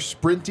guys who are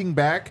sprinting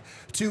back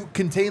to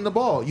contain the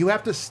ball. You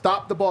have to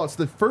stop the ball. It's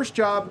the first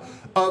job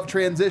of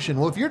transition.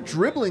 Well, if you're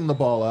dribbling the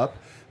ball up,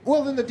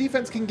 well, then the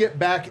defense can get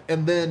back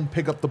and then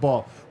pick up the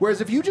ball.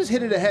 Whereas if you just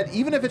hit it ahead,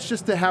 even if it's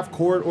just the half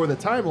court or the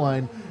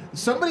timeline,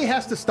 somebody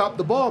has to stop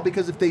the ball,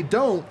 because if they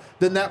don't,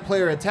 then that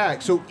player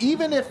attacks. So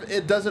even if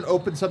it doesn't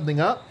open something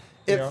up,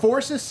 it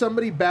forces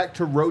somebody back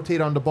to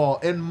rotate on the ball.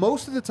 And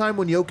most of the time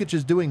when Jokic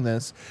is doing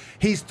this,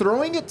 he's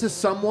throwing it to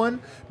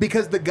someone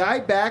because the guy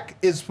back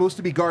is supposed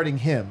to be guarding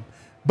him.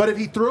 But if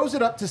he throws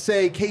it up to,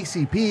 say,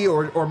 KCP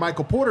or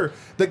Michael Porter,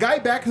 the guy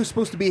back who's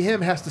supposed to be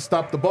him has to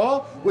stop the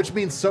ball, which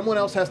means someone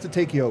else has to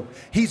take Jokic.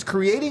 He's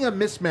creating a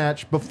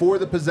mismatch before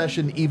the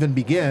possession even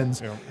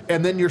begins,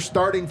 and then you're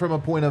starting from a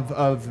point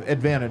of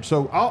advantage.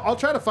 So I'll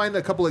try to find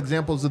a couple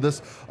examples of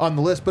this on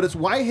the list, but it's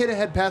why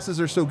hit-ahead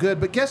passes are so good.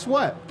 But guess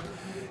what?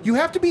 You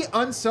have to be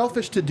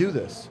unselfish to do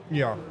this.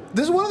 Yeah.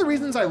 This is one of the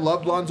reasons I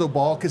loved Lonzo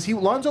Ball, because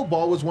Lonzo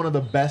Ball was one of the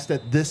best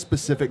at this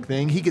specific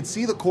thing. He could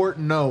see the court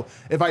and know,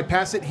 if I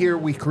pass it here,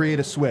 we create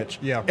a switch.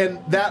 Yeah. And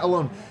that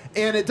alone.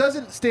 And it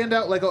doesn't stand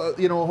out like a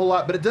whole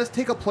lot, but it does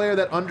take a player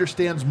that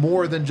understands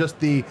more than just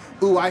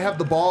I have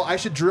the ball, I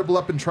should dribble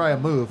up and try a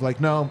move. Like,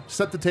 no,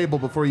 set the table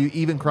before you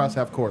even cross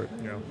half court.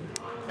 Yeah.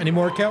 Any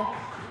more, Kel?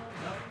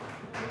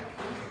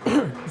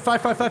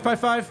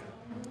 5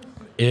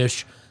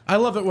 ish. I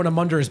love it when a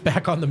Munder is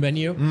back on the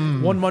menu.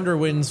 One Munder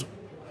wins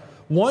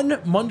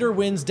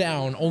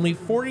down. Only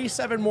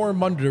 47 more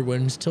Munder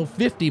wins till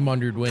 50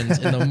 Munder wins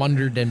in the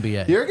Mundered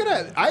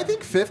NBA. I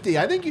think 50.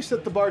 I think you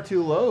set the bar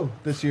too low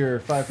this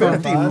year.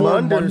 50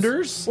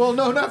 Munders? Well,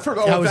 no, not for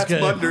that's good.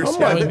 Munders.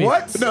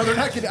 What? No, they're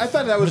not kidding. I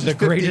thought that was the just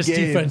 50 greatest games.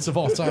 defense of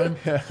all time.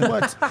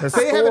 What?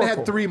 They haven't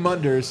had 3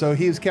 Munders, so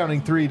he's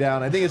counting 3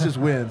 down. I think it's just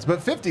wins.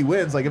 But 50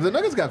 wins, like if the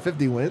Nuggets got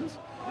 50 wins,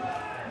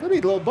 they'd be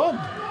a little bummed.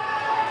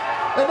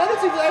 The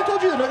Nuggets, if I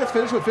told you the Nuggets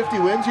finished with 50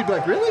 wins, you'd be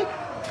like, really?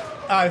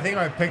 I think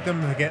I picked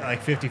them to get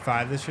like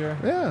 55 this year.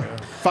 Yeah.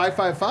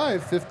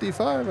 555,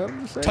 55.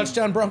 I'm just saying.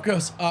 Touchdown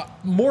Broncos.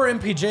 More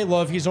MPJ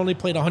love. He's only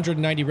played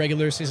 190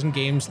 regular season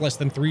games, less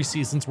than 3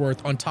 seasons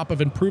worth. On top of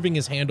improving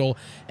his handle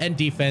and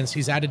defense,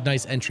 he's added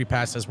nice entry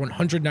passes.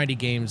 190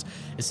 games.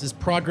 Is his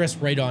progress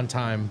right on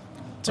time?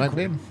 It's a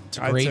great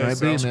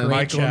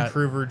Michael chat.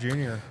 Improver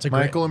Jr.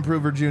 Michael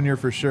Improver Jr.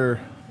 for sure.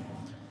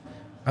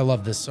 I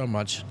love this so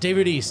much.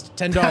 David East,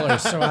 $10,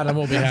 so Adam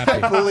will be happy.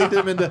 I bullied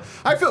him into.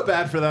 I feel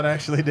bad for that,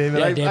 actually, David.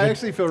 Yeah, I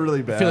David. feel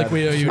really bad. I feel like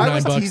we owe you I $9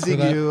 was for teasing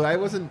that. you. I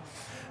wasn't.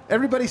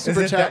 Everybody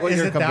super chat what Is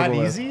you're it that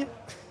comfortable easy? with.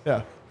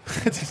 Yeah.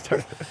 Just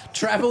start.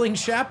 Traveling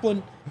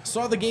Chaplain.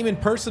 Saw the game in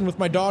person with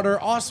my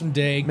daughter. Awesome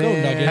day. Go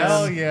Man. Nuggets.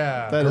 Hell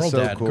yeah. That Girl is so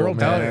dad, cool, girl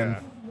man.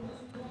 dad.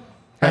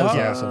 That's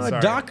Yeah, awesome.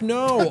 sorry. Doc,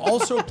 no.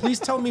 Also, please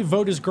tell me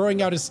Vogt is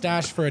growing out his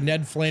stash for a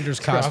Ned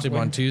Flanders costume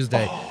on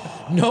Tuesday.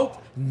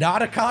 Nope,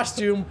 not a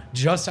costume.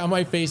 Just how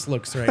my face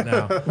looks right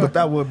now. But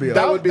that would be a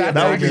That would be a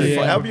that would be banger.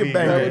 fun. That would be a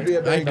banger. That would be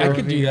a banger. I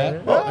could do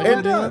that.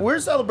 And we're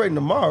celebrating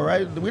tomorrow,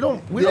 right? We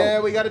don't. We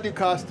got to do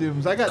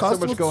costumes. I got so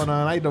Costumes? much going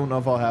on. I don't know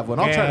if I'll have one.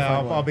 I'll try to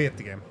find one. I'll be at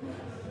the game.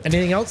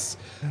 Anything else?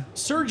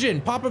 Surgeon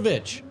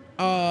Popovich.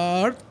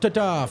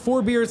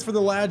 4 beers for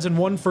the lads and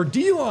 1 for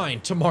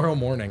D-line tomorrow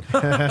morning.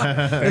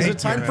 Is it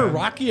time for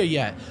Rakia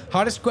yet?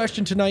 Hottest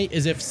question tonight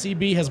is if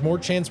CB has more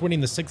chance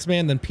winning the 6th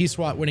man than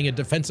P-SWAT winning a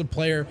defensive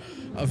player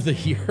of the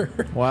year.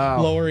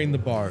 Wow. Lowering the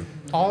bar.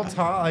 All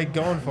time, like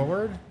going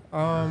forward.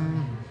 I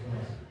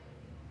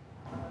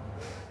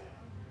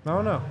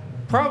don't know.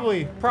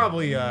 Probably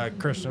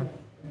Christian.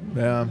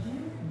 Yeah.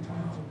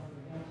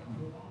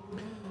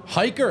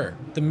 Hiker,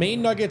 the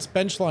main Nuggets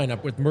bench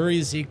lineup with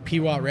Murray, Zeke,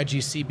 P-Watt, Reggie,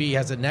 CB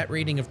has a net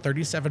rating of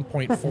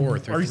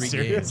 37.4 through Are you 3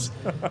 serious?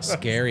 games.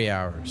 Scary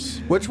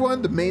hours. Which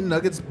one? The main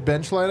Nuggets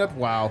bench lineup?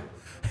 Wow.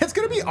 It's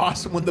going to be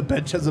awesome when the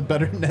bench has a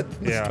better net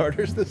than the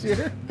starters this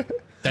year.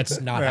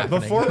 That's not Yeah, happening.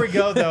 before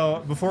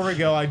we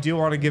go, I do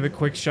want to give a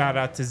quick shout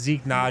out to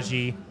Zeke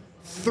Naji.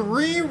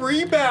 3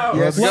 rebounds.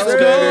 Yes, Let's sir.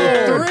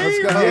 go. Let's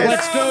go.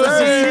 Let's go,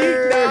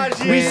 Zeke. Zeke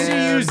Naji. We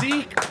see you,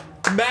 Zeke.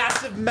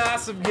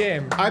 Massive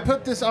game. I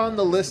put this on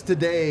the list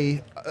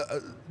today.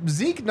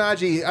 Zeke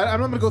Naji, I'm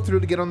not going to go through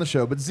it to get on the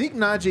show, but Zeke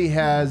Naji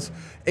has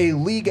a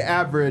league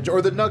average,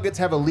 or the Nuggets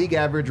have a league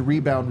average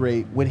rebound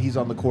rate when he's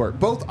on the court,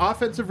 both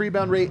offensive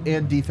rebound rate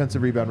and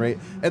defensive rebound rate,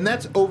 and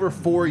that's over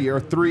 3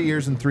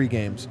 years and 3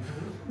 games.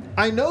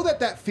 I know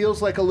that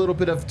feels like a little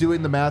bit of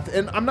doing the math,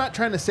 and I'm not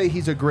trying to say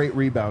he's a great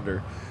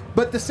rebounder,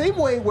 but the same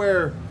way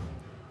where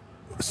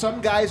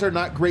some guys are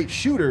not great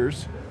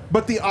shooters,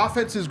 But the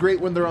offense is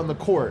great when they're on the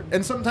court.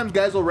 And sometimes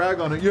guys will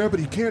rag on it. Yeah, but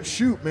he can't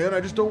shoot, man. I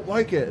just don't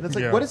like it. And it's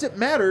like, what does it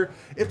matter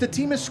if the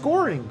team is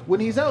scoring when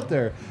he's out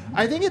there?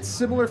 I think it's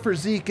similar for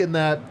Zeke in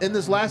that in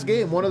this last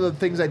game, one of the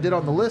things I did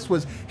on the list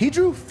was he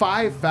drew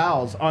 5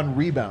 fouls on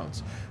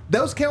rebounds.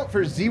 Those count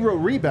for 0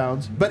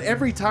 rebounds, but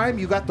every time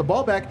you got the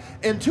ball back,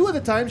 and 2 of the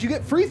times you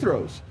get free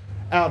throws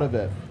out of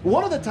it.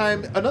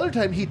 Another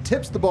time he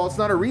tips the ball, it's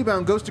not a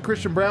rebound, goes to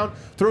Christian Brown,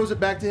 throws it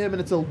back to him,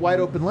 and it's a wide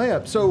open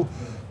layup. So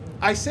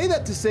I say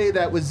that to say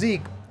that with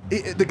Zeke,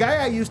 the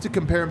guy I used to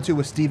compare him to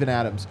was Steven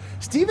Adams.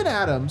 Steven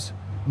Adams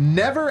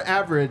never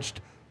averaged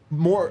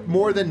more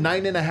than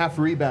 9.5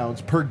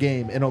 rebounds per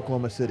game in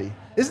Oklahoma City.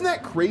 Isn't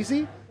that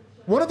crazy?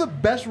 One of the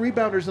best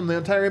rebounders in the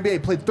entire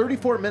NBA, played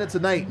 34 minutes a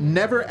night,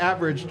 never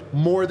averaged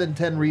more than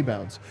 10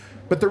 rebounds.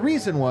 But the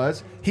reason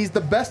was he's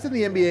the best in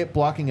the NBA at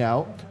blocking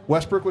out.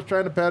 Westbrook was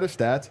trying to pad his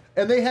stats,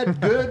 and they had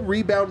good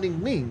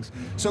rebounding wings.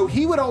 So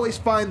he would always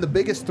find the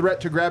biggest threat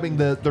to grabbing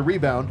the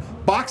rebound,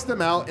 box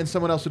them out, and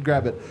someone else would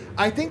grab it.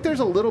 I think there's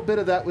a little bit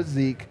of that with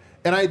Zeke.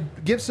 And I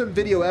give some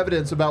video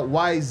evidence about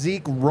why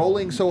Zeke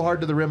rolling so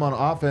hard to the rim on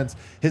offense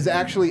has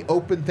actually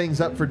opened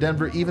things up for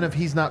Denver, even if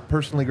he's not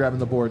personally grabbing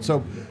the board.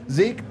 So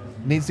Zeke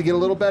needs to get a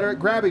little better at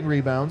grabbing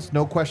rebounds,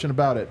 no question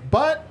about it.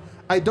 But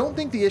I don't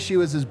think the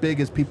issue is as big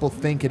as people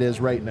think it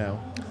is right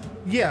now.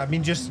 Yeah, I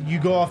mean, just you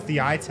go off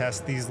the eye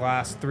test these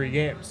last 3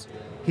 games.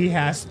 He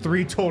has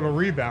 3 total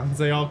rebounds.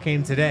 They all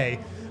came today.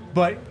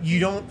 But you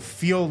don't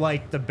feel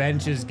like the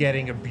bench is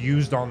getting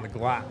abused on the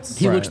glass.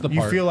 He looks the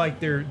part. You feel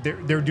like they're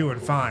doing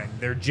fine.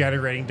 They're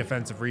generating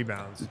defensive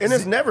rebounds. And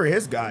it's never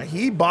his guy.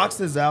 He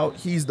boxes out.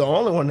 He's the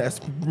only one that's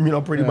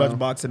pretty much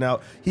boxing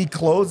out. He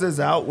closes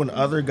out when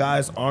other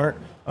guys aren't.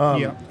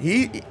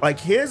 He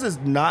his is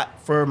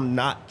not from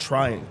not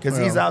trying because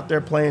he's out there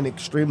playing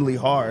extremely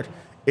hard.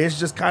 It's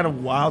just kind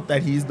of wild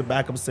that he's the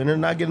backup center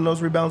not getting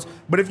those rebounds.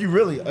 But if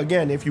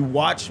you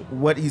watch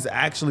what he's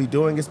actually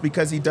doing, it's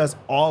because he does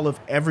all of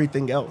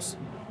everything else.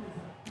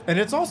 And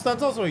that's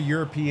also a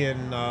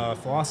European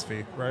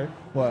philosophy, right?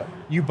 What?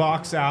 You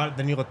box out,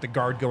 then you let the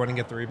guard go in and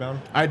get the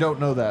rebound. I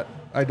don't know that.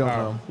 I don't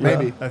know. Yeah,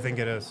 Maybe. I think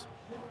it is.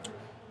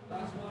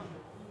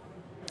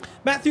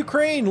 Matthew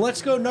Crane,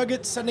 let's go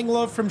Nuggets, sending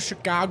love from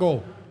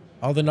Chicago.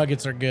 All the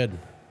Nuggets are good.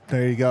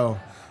 There you go.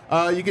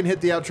 You can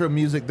hit the outro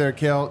music there,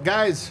 Kale.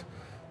 Guys,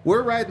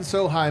 we're riding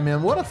so high,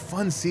 man. What a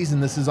fun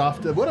season this is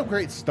off to. What a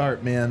great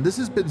start, man. This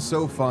has been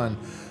so fun.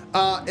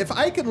 If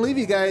I can leave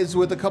you guys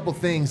with a couple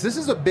things, this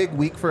is a big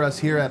week for us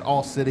here at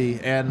All City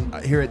and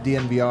here at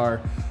DNVR.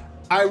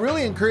 I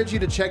really encourage you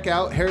to check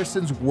out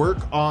Harrison's work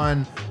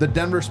on the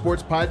Denver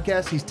Sports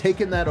Podcast. He's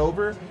taken that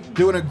over,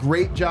 doing a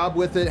great job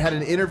with it. Had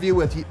an interview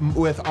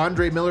with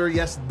Andre Miller.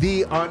 Yes,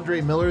 the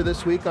Andre Miller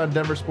this week on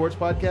Denver Sports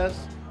Podcast.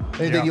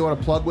 Anything you want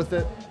to plug with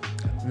it?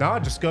 No,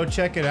 just go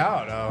check it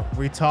out.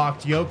 We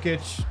talked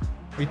Jokic.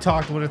 We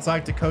talked what it's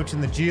like to coach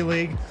in the G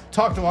League.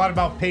 Talked a lot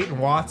about Peyton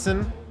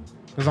Watson,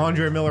 because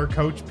Andre Miller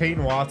coached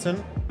Peyton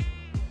Watson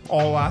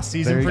all last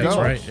season. There you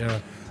go. Right, yeah.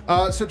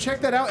 So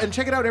check that out, and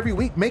check it out every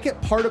week. Make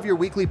it part of your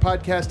weekly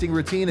podcasting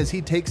routine as he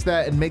takes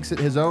that and makes it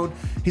his own.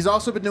 He's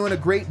also been doing a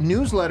great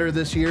newsletter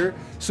this year,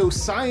 so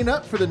sign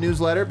up for the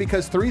newsletter,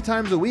 because 3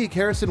 times a week,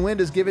 Harrison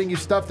Wind is giving you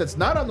stuff that's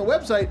not on the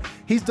website.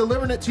 He's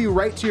delivering it to you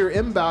right to your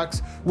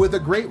inbox with a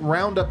great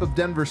roundup of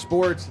Denver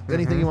sports.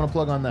 Anything you want to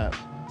plug on that?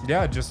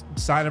 Yeah, just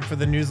sign up for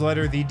the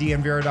newsletter,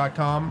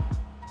 thednvr.com.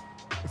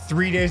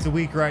 3 days a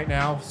week right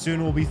now.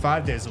 Soon will be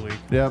 5 days a week.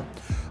 Yeah.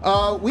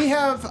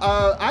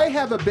 I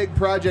have a big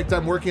project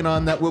I'm working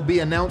on that will be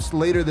announced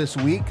later this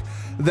week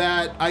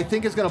that I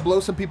think is going to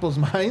blow some people's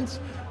minds.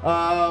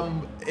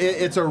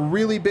 It's a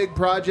really big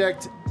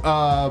project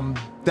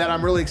that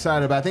I'm really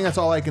excited about. I think that's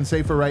all I can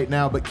say for right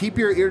now, but keep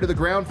your ear to the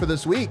ground for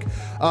this week,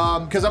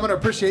 because I'm going to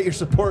appreciate your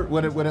support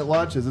when it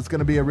launches. It's going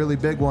to be a really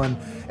big one.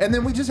 And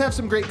then we just have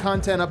some great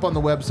content up on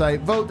the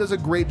website. Vote does a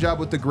great job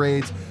with the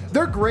grades.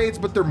 They're grades,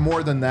 but they're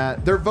more than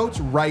that. They're Vote's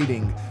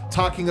writing,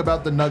 talking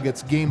about the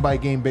Nuggets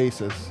game-by-game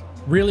basis.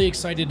 Really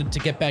excited to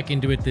get back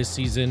into it this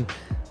season.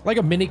 Like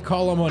a mini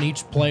column on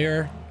each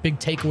player, big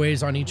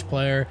takeaways on each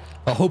player.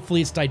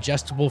 Hopefully it's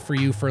digestible for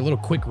you for a little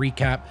quick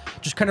recap.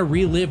 Just kind of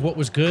relive what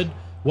was good,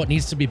 what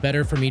needs to be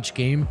better from each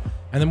game.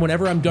 And then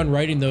whenever I'm done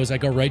writing those, I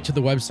go right to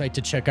the website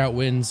to check out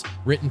Wynn's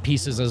written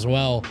pieces as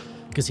well,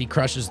 because he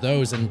crushes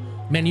those. And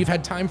man, you've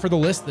had time for the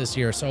list this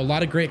year, so a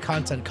lot of great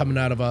content coming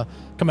out of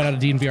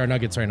DNVR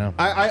Nuggets right now.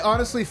 I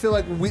honestly feel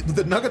like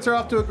the Nuggets are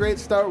off to a great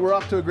start. We're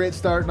off to a great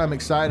start, and I'm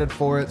excited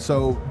for it.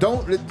 So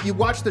you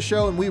watch the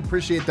show, and we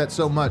appreciate that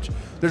so much.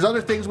 There's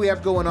other things we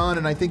have going on,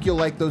 and I think you'll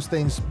like those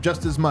things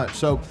just as much.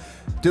 So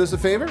do us a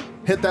favor,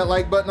 hit that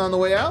like button on the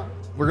way out.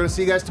 We're going to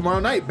see you guys tomorrow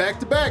night, back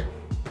to back.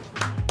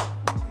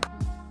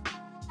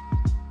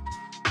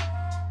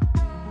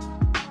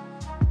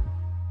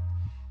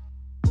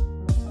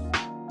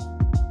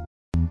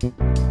 We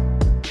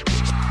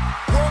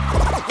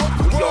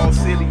all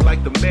silly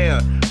like the mayor.